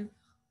Lutheran,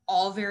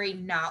 all very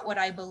not what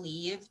I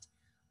believed.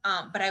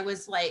 But I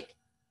was like,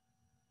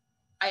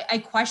 I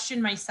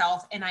questioned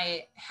myself, and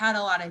I had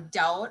a lot of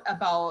doubt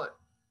about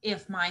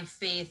if my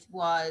faith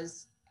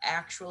was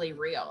actually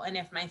real and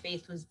if my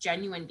faith was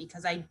genuine,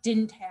 because I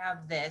didn't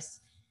have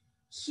this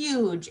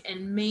huge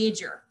and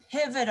major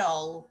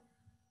pivotal,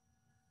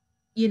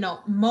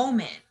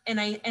 moment. And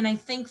I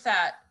think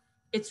that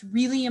it's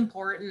really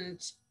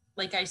important,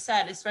 like I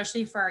said,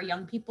 especially for our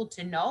young people,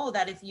 to know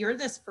that if you're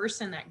this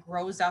person that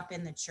grows up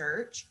in the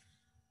church,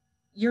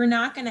 you're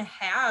not going to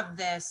have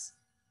this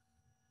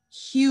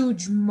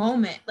huge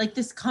moment, like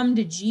this come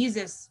to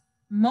Jesus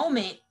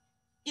moment,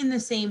 in the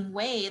same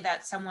way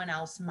that someone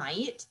else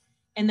might.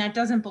 And that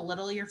doesn't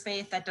belittle your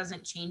faith. That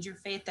doesn't change your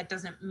faith. That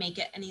doesn't make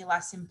it any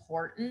less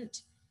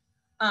important.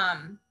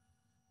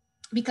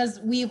 Because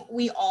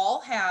we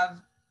all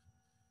have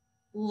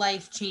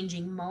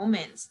life-changing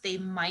moments. They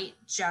might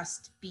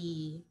just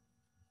be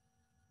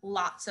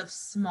lots of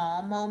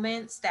small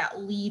moments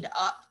that lead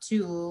up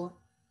to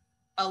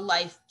a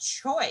life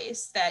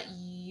choice that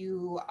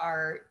you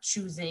are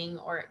choosing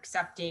or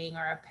accepting,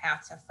 or a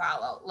path to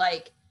follow.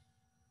 Like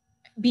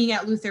being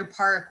at Luther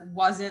Park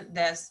wasn't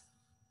this,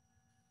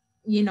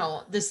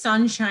 the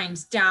sun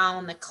shines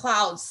down, the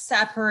clouds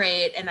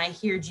separate, and I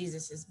hear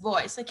Jesus's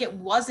voice. Like it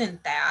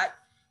wasn't that.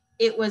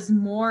 It was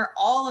more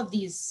all of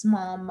these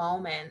small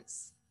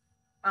moments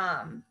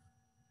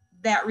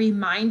that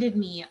reminded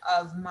me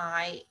of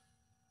my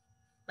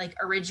like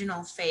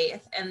original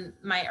faith and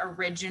my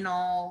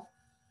original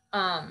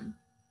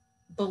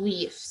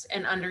beliefs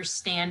and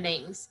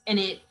understandings, and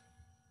it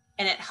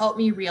helped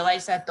me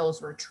realize that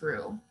those were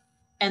true,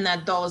 and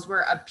that those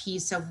were a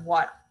piece of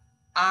what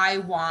I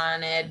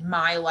wanted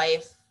my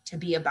life to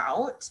be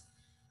about.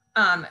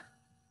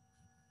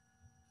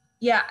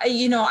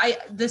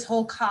 This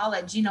whole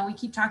college, we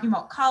keep talking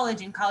about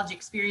college and college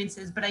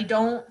experiences, but I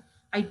don't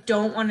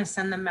want to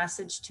send the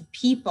message to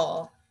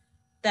people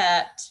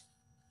that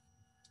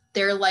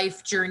their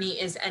life journey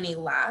is any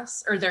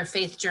less, or their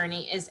faith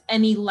journey is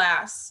any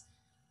less,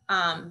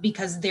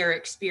 because their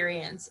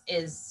experience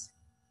is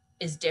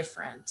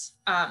different.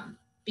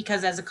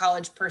 Because as a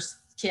college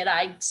kid,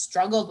 I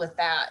struggled with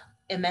that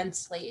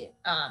immensely,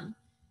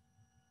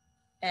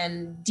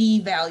 and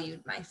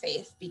devalued my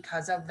faith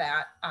because of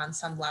that on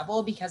some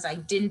level, because I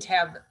didn't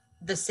have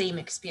the same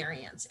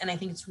experience. And I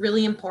think it's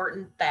really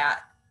important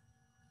that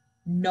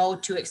no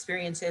two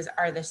experiences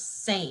are the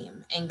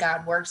same, and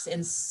God works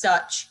in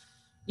such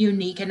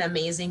unique and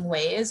amazing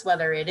ways,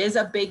 whether it is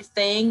a big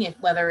thing,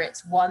 whether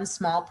it's one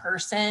small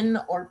person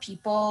or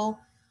people,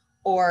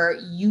 or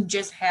you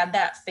just had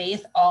that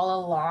faith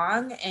all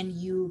along and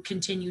you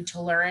continue to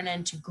learn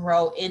and to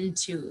grow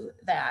into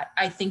that.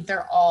 I think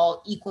they're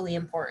all equally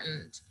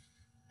important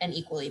and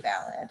equally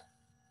valid.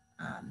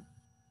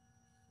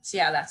 So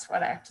yeah, that's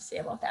what I have to say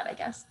about that, I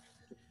guess.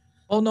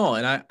 Oh no,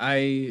 and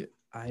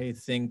I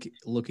think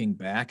looking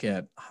back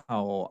at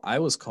how I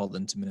was called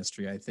into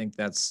ministry, I think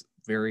that's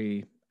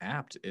very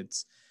apt.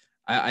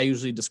 I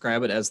usually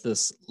describe it as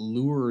this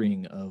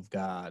luring of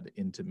God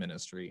into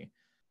ministry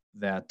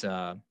that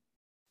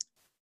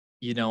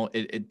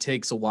it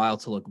takes a while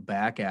to look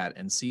back at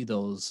and see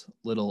those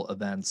little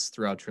events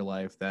throughout your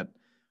life that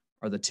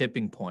are the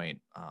tipping point.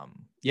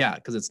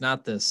 Because it's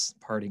not this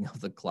parting of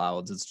the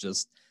clouds.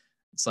 It's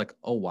like,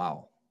 oh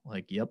wow,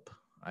 like, yep,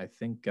 I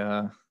think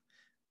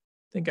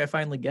I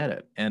finally get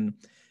it. And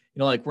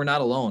like, we're not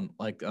alone.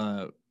 Like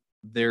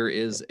there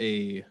is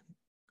a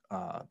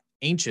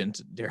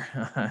ancient, dare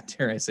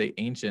I say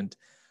ancient,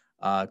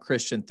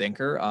 Christian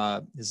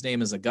thinker. His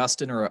name is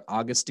Augustine, or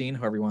Augustine,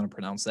 however you want to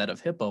pronounce that, of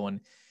Hippo.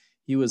 And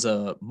he was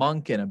a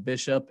monk and a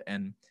bishop,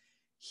 and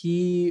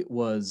he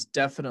was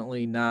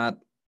definitely not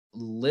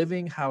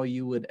living how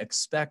you would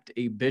expect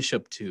a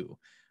bishop to.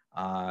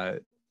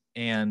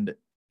 And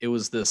it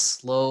was this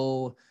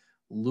slow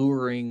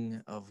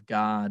luring of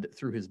God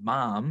through his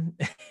mom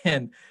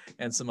and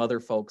some other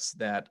folks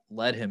that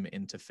led him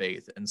into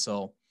faith. And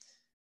so,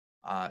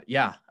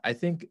 I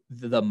think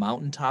the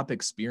mountaintop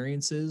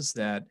experiences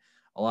that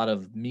a lot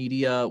of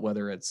media,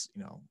 whether it's,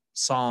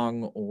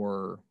 song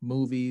or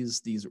movies,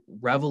 these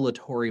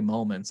revelatory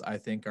moments, I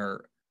think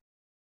are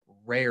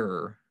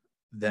rarer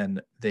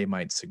than they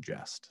might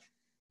suggest.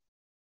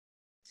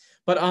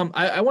 But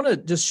I want to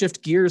just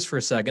shift gears for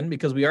a second,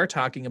 because we are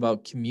talking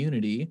about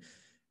community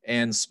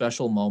and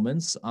special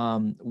moments.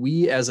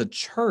 We as a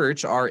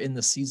church are in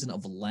the season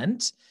of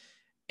Lent,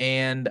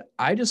 and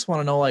I just want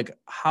to know, like,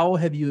 how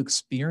have you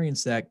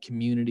experienced that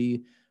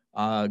community,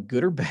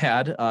 good or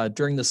bad,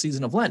 during the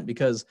season of Lent?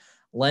 Because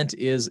Lent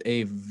is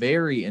a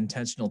very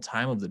intentional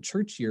time of the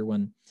church year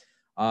when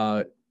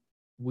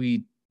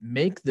we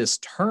make this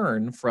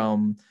turn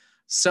from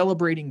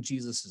celebrating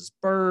Jesus's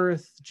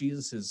birth,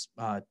 Jesus's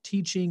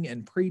teaching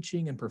and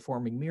preaching and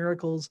performing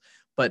miracles.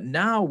 But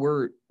now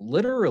we're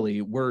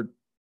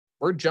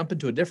jumping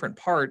to a different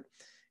part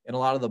in a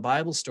lot of the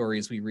Bible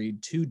stories we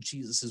read to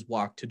Jesus's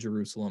walk to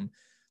Jerusalem,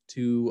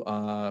 to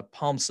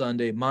Palm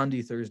Sunday,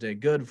 Maundy Thursday,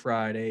 Good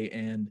Friday,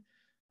 and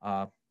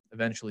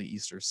eventually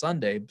Easter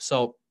Sunday.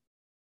 So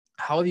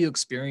how have you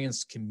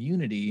experienced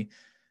community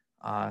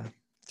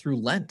through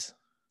Lent?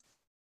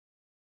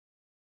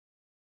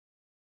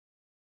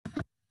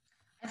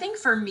 I think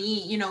for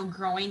me,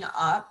 growing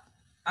up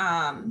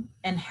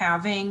and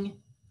having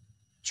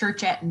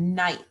church at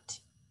night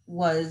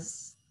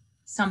was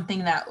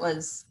something that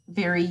was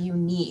very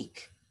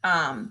unique.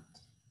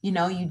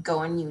 You'd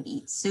go and you'd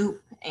eat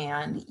soup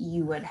and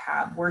you would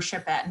have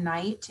worship at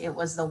night. It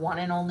was the one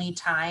and only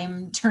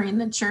time during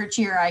the church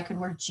year I could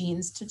wear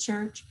jeans to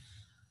church.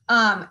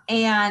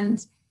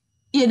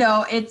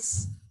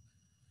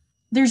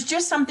 There's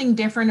just something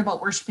different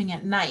about worshiping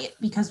at night,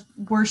 because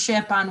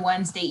worship on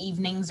Wednesday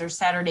evenings or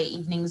Saturday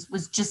evenings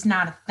was just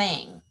not a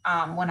thing.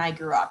 When I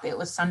grew up, it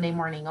was Sunday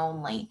morning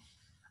only.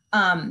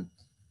 And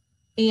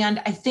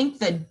I think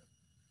the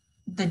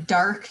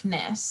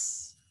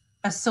darkness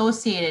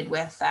associated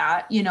with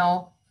that,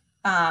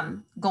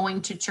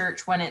 going to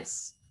church when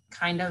it's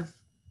kind of,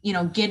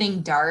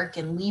 getting dark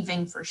and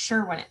leaving for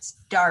sure when it's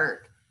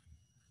dark.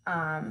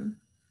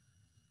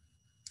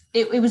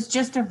 It was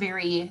just a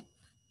very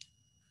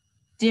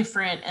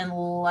different and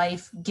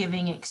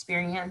life-giving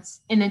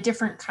experience in a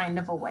different kind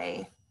of a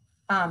way.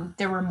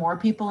 There were more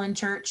people in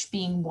church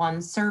being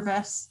one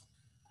service.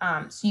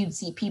 So you'd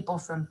see people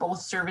from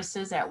both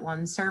services at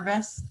one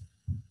service.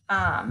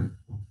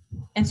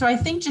 And so I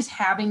think just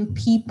having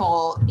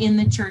people in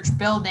the church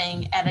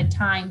building at a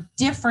time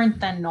different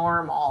than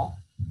normal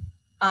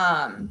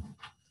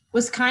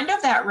was kind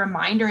of that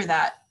reminder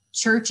that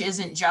church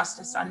isn't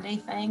just a Sunday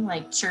thing.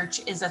 Like,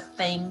 church is a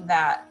thing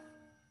that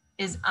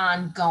is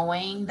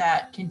ongoing,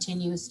 that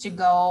continues to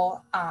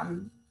go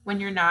when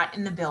you're not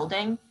in the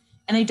building.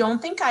 And I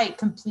don't think I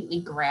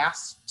completely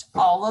grasped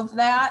all of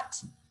that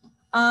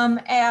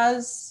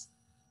as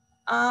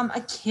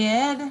a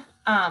kid.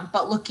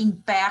 But looking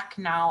back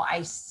now,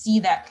 I see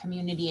that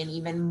community in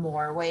even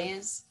more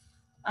ways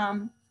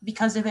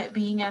because of it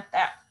being at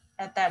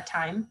that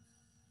time.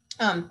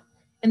 And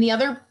the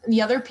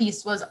other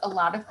piece was a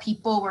lot of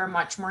people were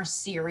much more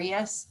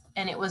serious,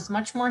 and it was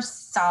much more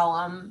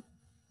solemn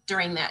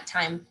during that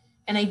time.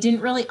 And I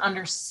didn't really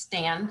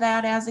understand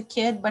that as a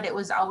kid, but it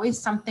was always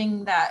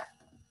something that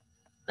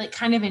like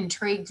kind of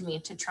intrigued me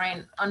to try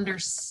and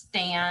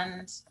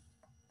understand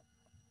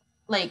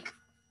like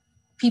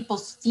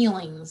people's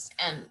feelings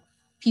and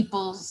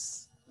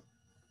people's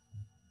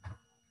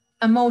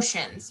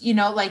emotions,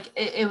 like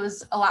it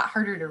was a lot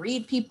harder to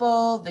read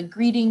people. The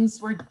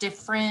greetings were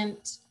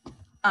different.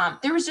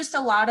 There was just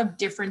a lot of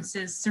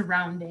differences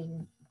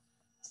surrounding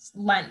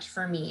Lent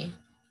for me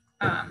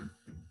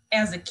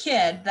as a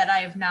kid that I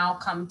have now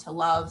come to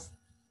love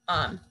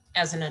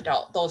as an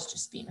adult, those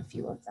just being a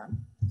few of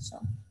them. So.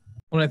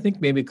 Well, I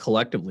think maybe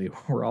collectively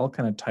we're all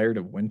kind of tired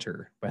of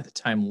winter by the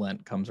time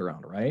Lent comes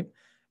around, right?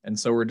 And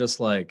so we're just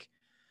like,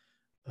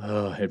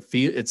 oh,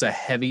 it's a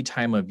heavy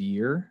time of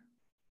year,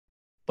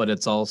 but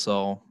it's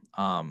also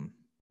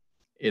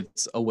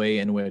it's a way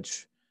in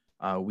which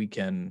we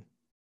can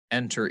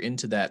enter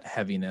into that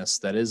heaviness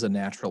that is a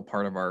natural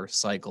part of our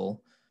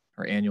cycle,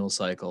 our annual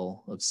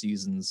cycle of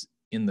seasons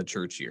in the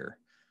church year.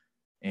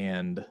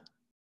 And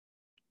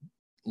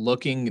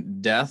looking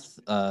death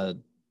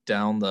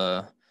down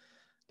the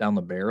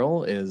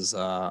barrel is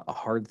a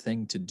hard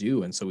thing to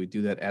do. And so we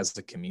do that as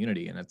a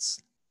community, and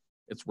it's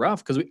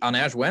rough because on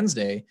Ash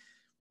Wednesday,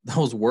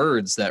 those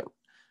words that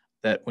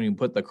when you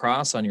put the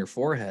cross on your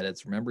forehead,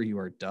 it's remember you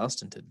are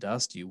dust and to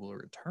dust you will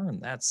return.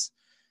 That's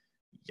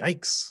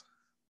yikes.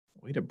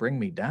 Way to bring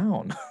me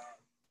down.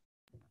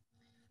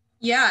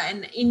 Yeah.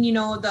 And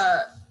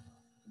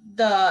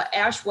the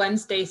Ash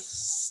Wednesday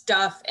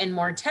stuff and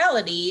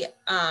mortality,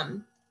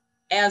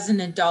 as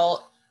an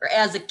adult or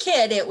as a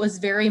kid, it was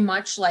very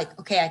much like,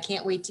 okay, I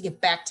can't wait to get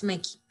back to my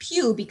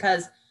pew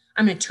because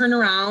I'm going to turn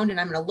around and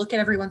I'm going to look at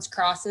everyone's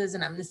crosses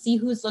and I'm going to see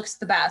whose looks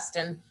the best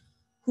and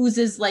whose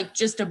is like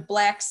just a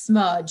black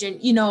smudge.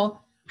 And,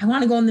 I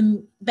want to go in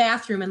the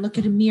bathroom and look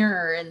at a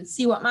mirror and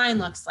see what mine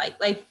looks like.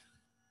 Like,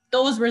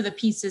 those were the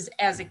pieces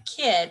as a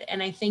kid.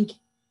 And I think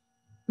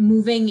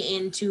moving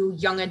into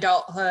young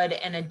adulthood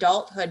and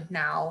adulthood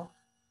now,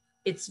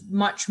 it's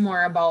much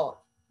more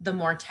about the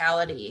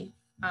mortality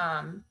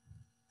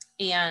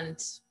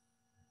and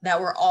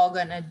that we're all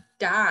going to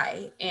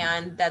die,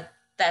 and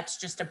that's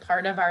just a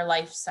part of our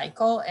life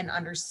cycle, and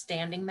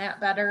understanding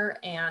that better,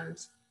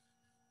 and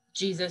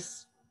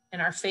Jesus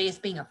and our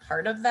faith being a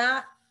part of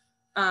that.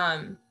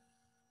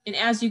 And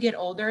as you get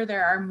older,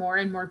 there are more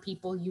and more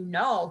people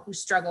who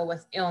struggle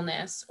with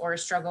illness or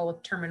struggle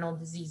with terminal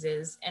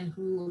diseases and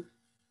who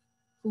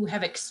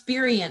have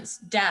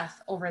experienced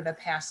death over the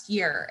past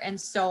year.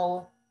 And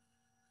so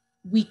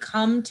we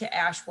come to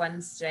Ash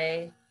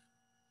Wednesday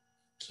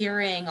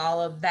carrying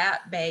all of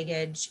that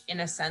baggage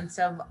in a sense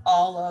of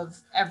all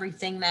of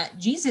everything that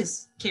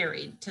Jesus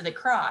carried to the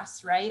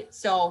cross, right?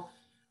 So,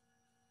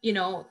 you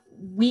know,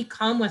 we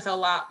come with a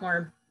lot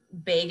more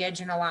baggage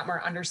and a lot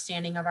more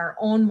understanding of our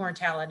own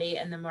mortality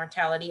and the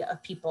mortality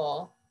of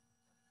people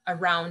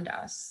around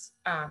us.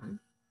 And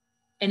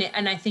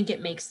I think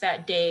it makes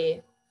that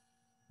day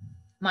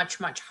much,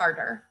 much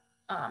harder,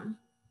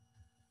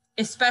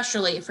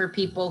 especially for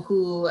people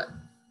who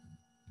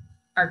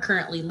are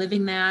currently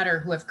living that or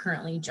who have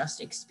currently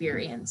just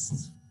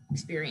experienced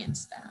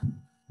that.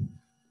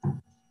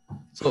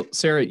 So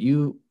Sarah,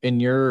 you,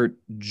 in your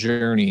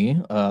journey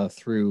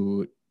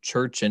through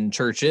church and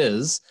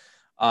churches,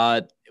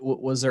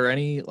 was there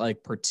any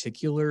like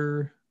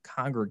particular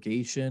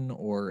congregation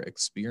or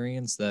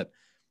experience that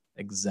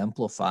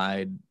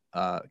exemplified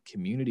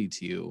community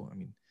to you? I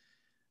mean,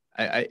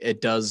 it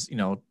does, you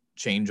know,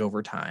 change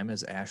over time,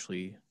 as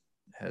Ashley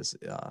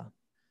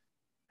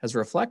has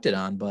reflected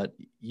on, but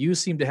you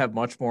seem to have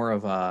much more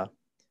of a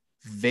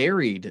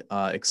varied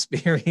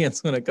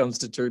experience when it comes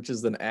to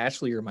churches than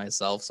Ashley or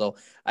myself. So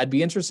I'd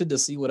be interested to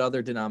see what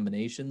other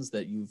denominations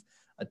that you've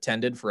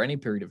attended for any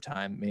period of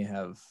time may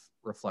have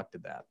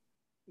reflected that.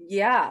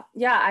 Yeah,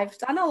 I've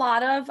done a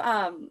lot of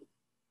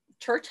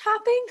church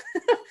hopping,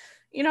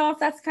 you know, if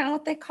that's kind of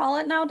what they call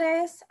it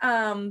nowadays.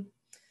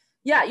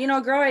 Yeah, you know,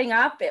 growing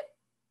up,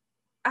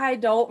 I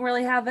don't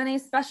really have any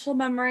special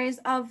memories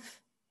of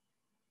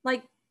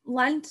like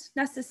Lent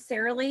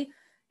necessarily.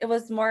 It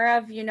was more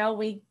of, you know,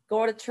 we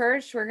go to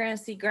church, we're going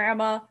to see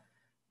grandma.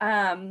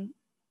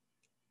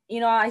 You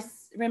know, I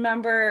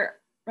remember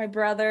my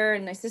brother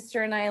and my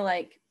sister and I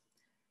like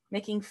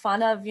making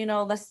fun of, you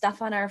know, the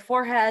stuff on our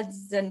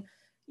foreheads. And,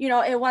 you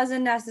know, it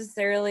wasn't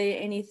necessarily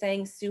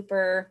anything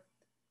super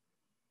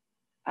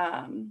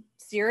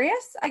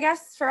serious, I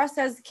guess, for us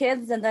as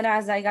kids. And then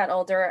as I got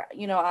older,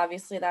 you know,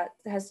 obviously that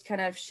has kind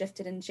of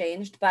shifted and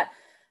changed. But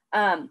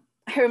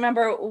I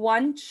remember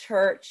one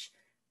church,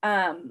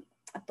 I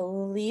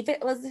believe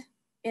it was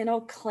in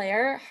Eau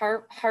Claire,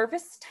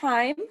 harvest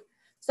time.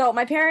 So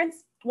my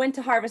parents went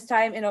to harvest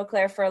time in Eau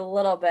Claire for a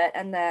little bit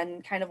and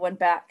then kind of went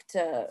back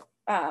to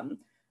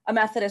a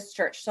Methodist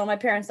church. So my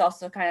parents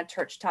also kind of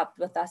church topped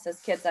with us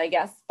as kids, I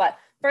guess, but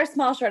for a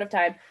small short of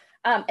time.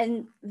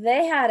 And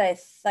they had a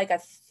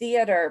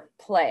theater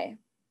play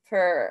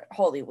for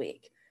Holy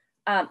Week.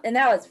 And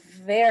that was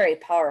very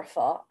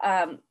powerful.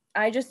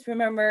 I just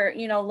remember,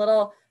 you know,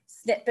 little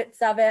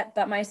snippets of it,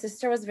 but my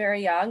sister was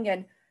very young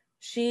and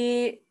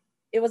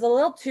it was a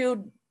little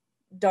too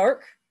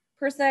dark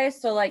per se.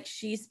 So like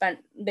she spent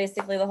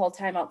basically the whole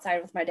time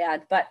outside with my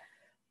dad. But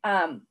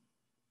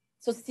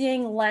so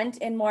seeing Lent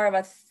in more of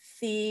a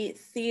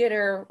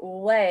theater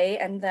way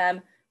and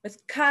them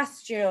with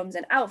costumes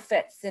and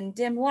outfits and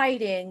dim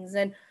lightings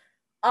and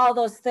all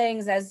those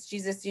things as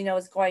Jesus, you know,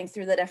 is going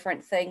through the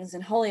different things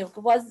and Holy Week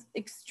was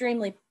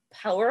extremely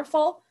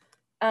powerful.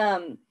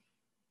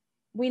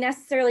 We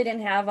necessarily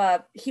didn't have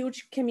a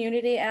huge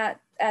community at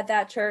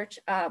that church,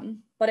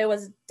 but it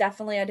was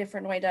definitely a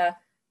different way to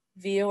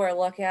view or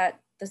look at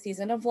the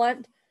season of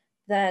Lent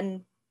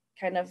than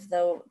kind of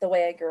the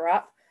way I grew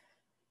up.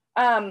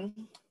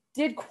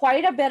 Did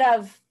quite a bit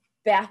of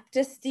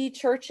Baptist-y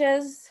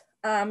churches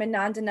and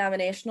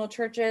non-denominational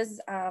churches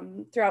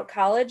throughout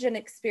college and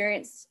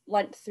experienced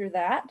Lent through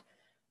that.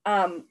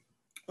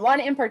 One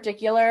in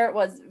particular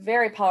was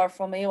very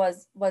powerful for me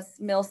was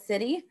Mill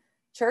City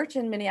Church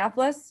in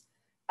Minneapolis.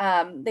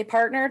 They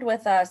partnered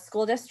with a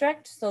school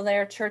district, so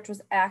their church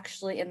was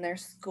actually in their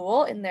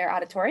school, in their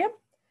auditorium.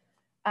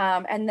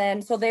 And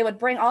then, so they would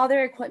bring all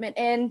their equipment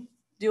in,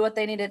 do what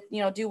they needed,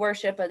 you know, do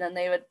worship, and then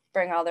they would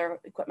bring all their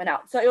equipment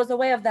out. So it was a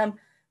way of them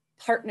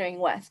partnering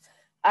with.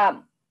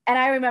 And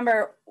I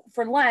remember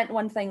for Lent,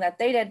 one thing that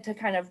they did to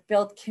kind of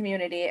build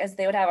community is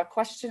they would have a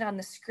question on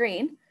the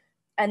screen,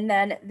 and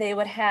then they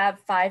would have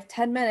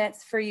 5-10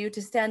 minutes for you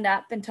to stand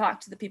up and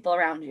talk to the people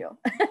around you.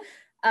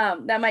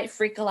 That might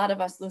freak a lot of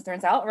us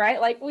Lutherans out,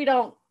 right? Like we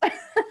don't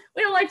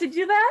like to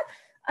do that.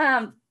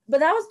 But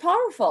that was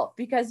powerful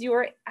because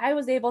I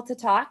was able to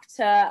talk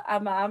to a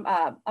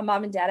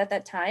mom and dad at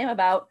that time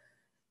about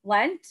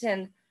Lent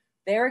and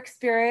their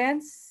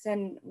experience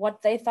and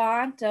what they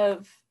thought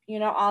of, you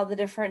know, all the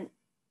different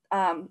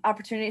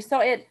opportunities. So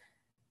it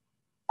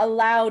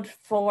allowed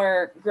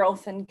for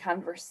growth and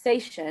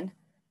conversation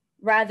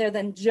rather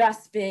than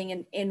just being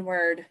an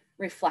inward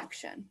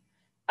reflection.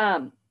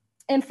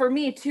 And for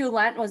me too,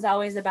 Lent was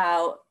always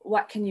about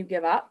what can you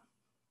give up?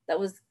 That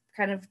was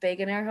kind of big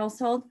in our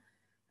household.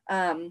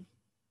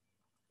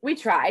 We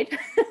tried,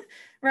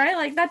 right?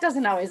 Like that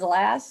doesn't always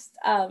last.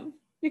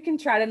 You can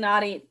try to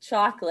not eat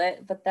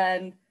chocolate, but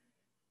then,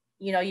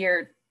 you know,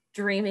 you're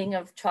dreaming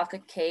of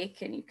chocolate cake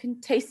and you can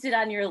taste it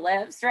on your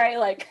lips, right?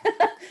 Like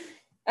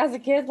as a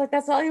kid, like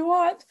that's all you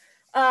want.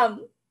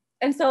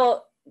 And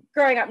so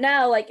growing up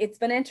now, like it's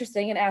been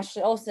interesting, and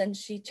Ashley Olsen,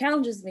 she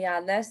challenges me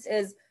on this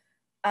is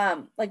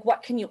like,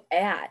 what can you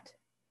add,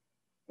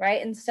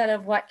 right? Instead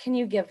of what can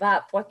you give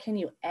up, what can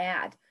you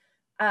add?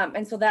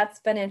 And so that's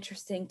been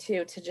interesting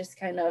too, to just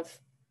kind of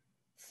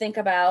think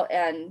about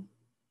and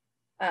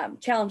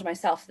challenge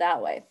myself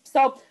that way.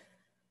 So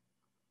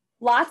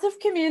lots of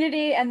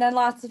community and then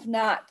lots of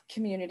not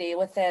community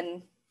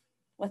within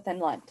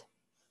Lent.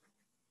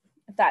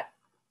 If that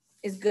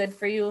is good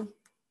for you,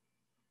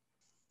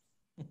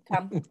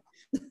 Tom.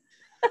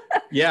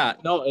 Yeah,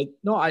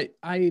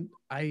 I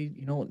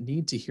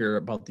need to hear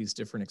about these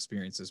different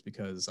experiences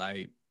because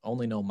I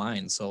only know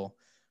mine. So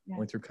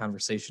going through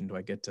conversation, do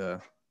I get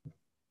to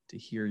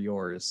hear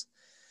yours?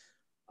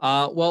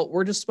 Well,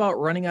 we're just about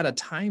running out of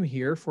time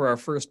here for our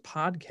first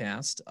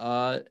podcast.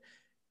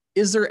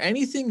 Is there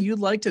anything you'd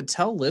like to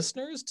tell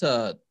listeners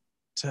to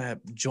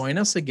join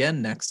us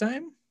again next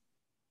time?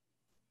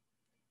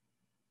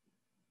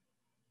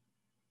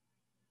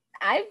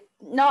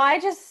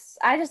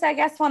 I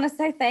guess want to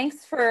say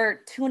thanks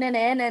for tuning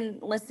in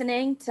and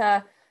listening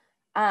to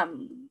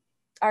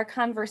our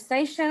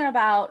conversation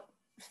about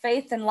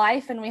faith and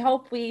life. And we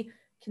hope we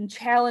can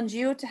challenge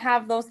you to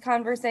have those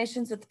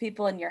conversations with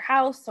people in your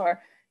house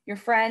or your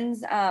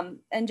friends,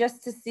 and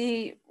just to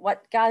see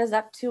what God is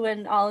up to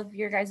in all of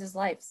your guys'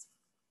 lives.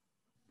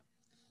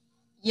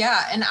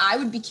 Yeah, and I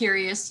would be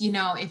curious,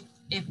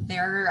 if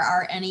there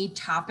are any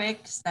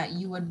topics that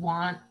you would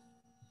want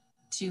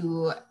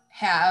to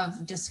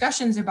have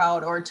discussions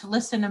about or to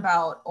listen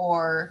about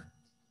or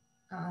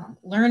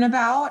learn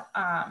about.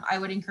 I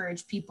would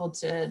encourage people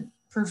to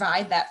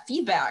provide that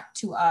feedback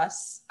to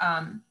us,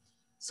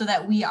 so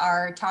that we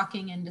are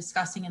talking and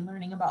discussing and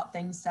learning about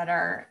things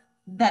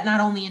that not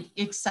only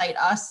excite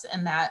us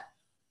and that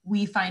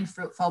we find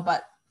fruitful,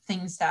 but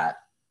things that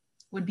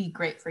would be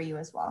great for you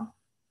as well.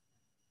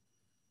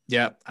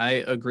 Yeah,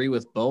 I agree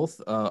with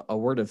both. A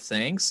word of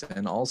thanks.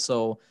 And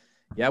also,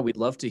 yeah, we'd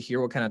love to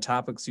hear what kind of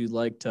topics you'd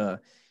like to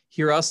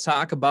hear us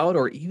talk about,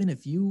 or even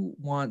if you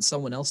want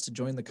someone else to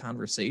join the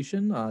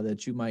conversation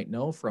that you might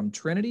know from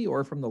Trinity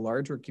or from the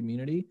larger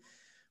community,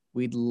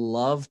 we'd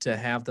love to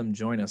have them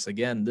join us.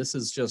 Again, this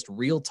is just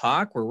real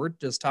talk where we're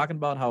just talking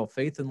about how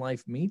faith and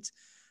life meet.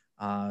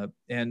 And,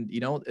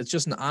 it's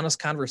just an honest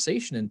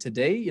conversation. And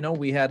today,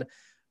 we had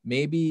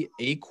maybe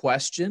a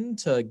question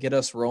to get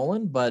us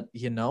rolling, but,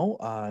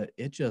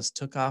 it just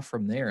took off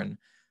from there. And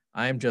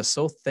I'm just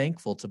so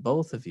thankful to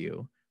both of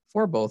you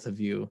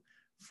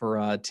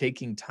for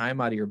taking time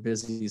out of your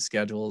busy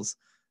schedules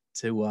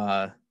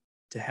to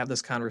have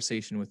this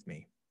conversation with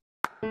me.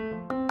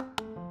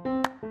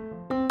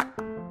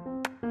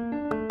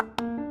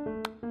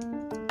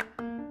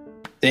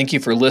 Thank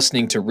you for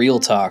listening to Real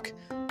Talk,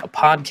 a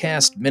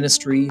podcast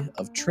ministry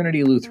of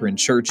Trinity Lutheran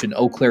Church in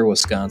Eau Claire,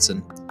 Wisconsin,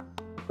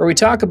 where we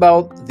talk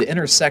about the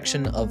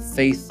intersection of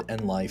faith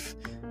and life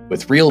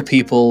with real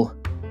people,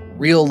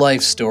 real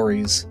life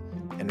stories,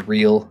 and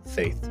real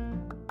faith.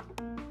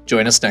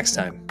 Join us next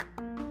time.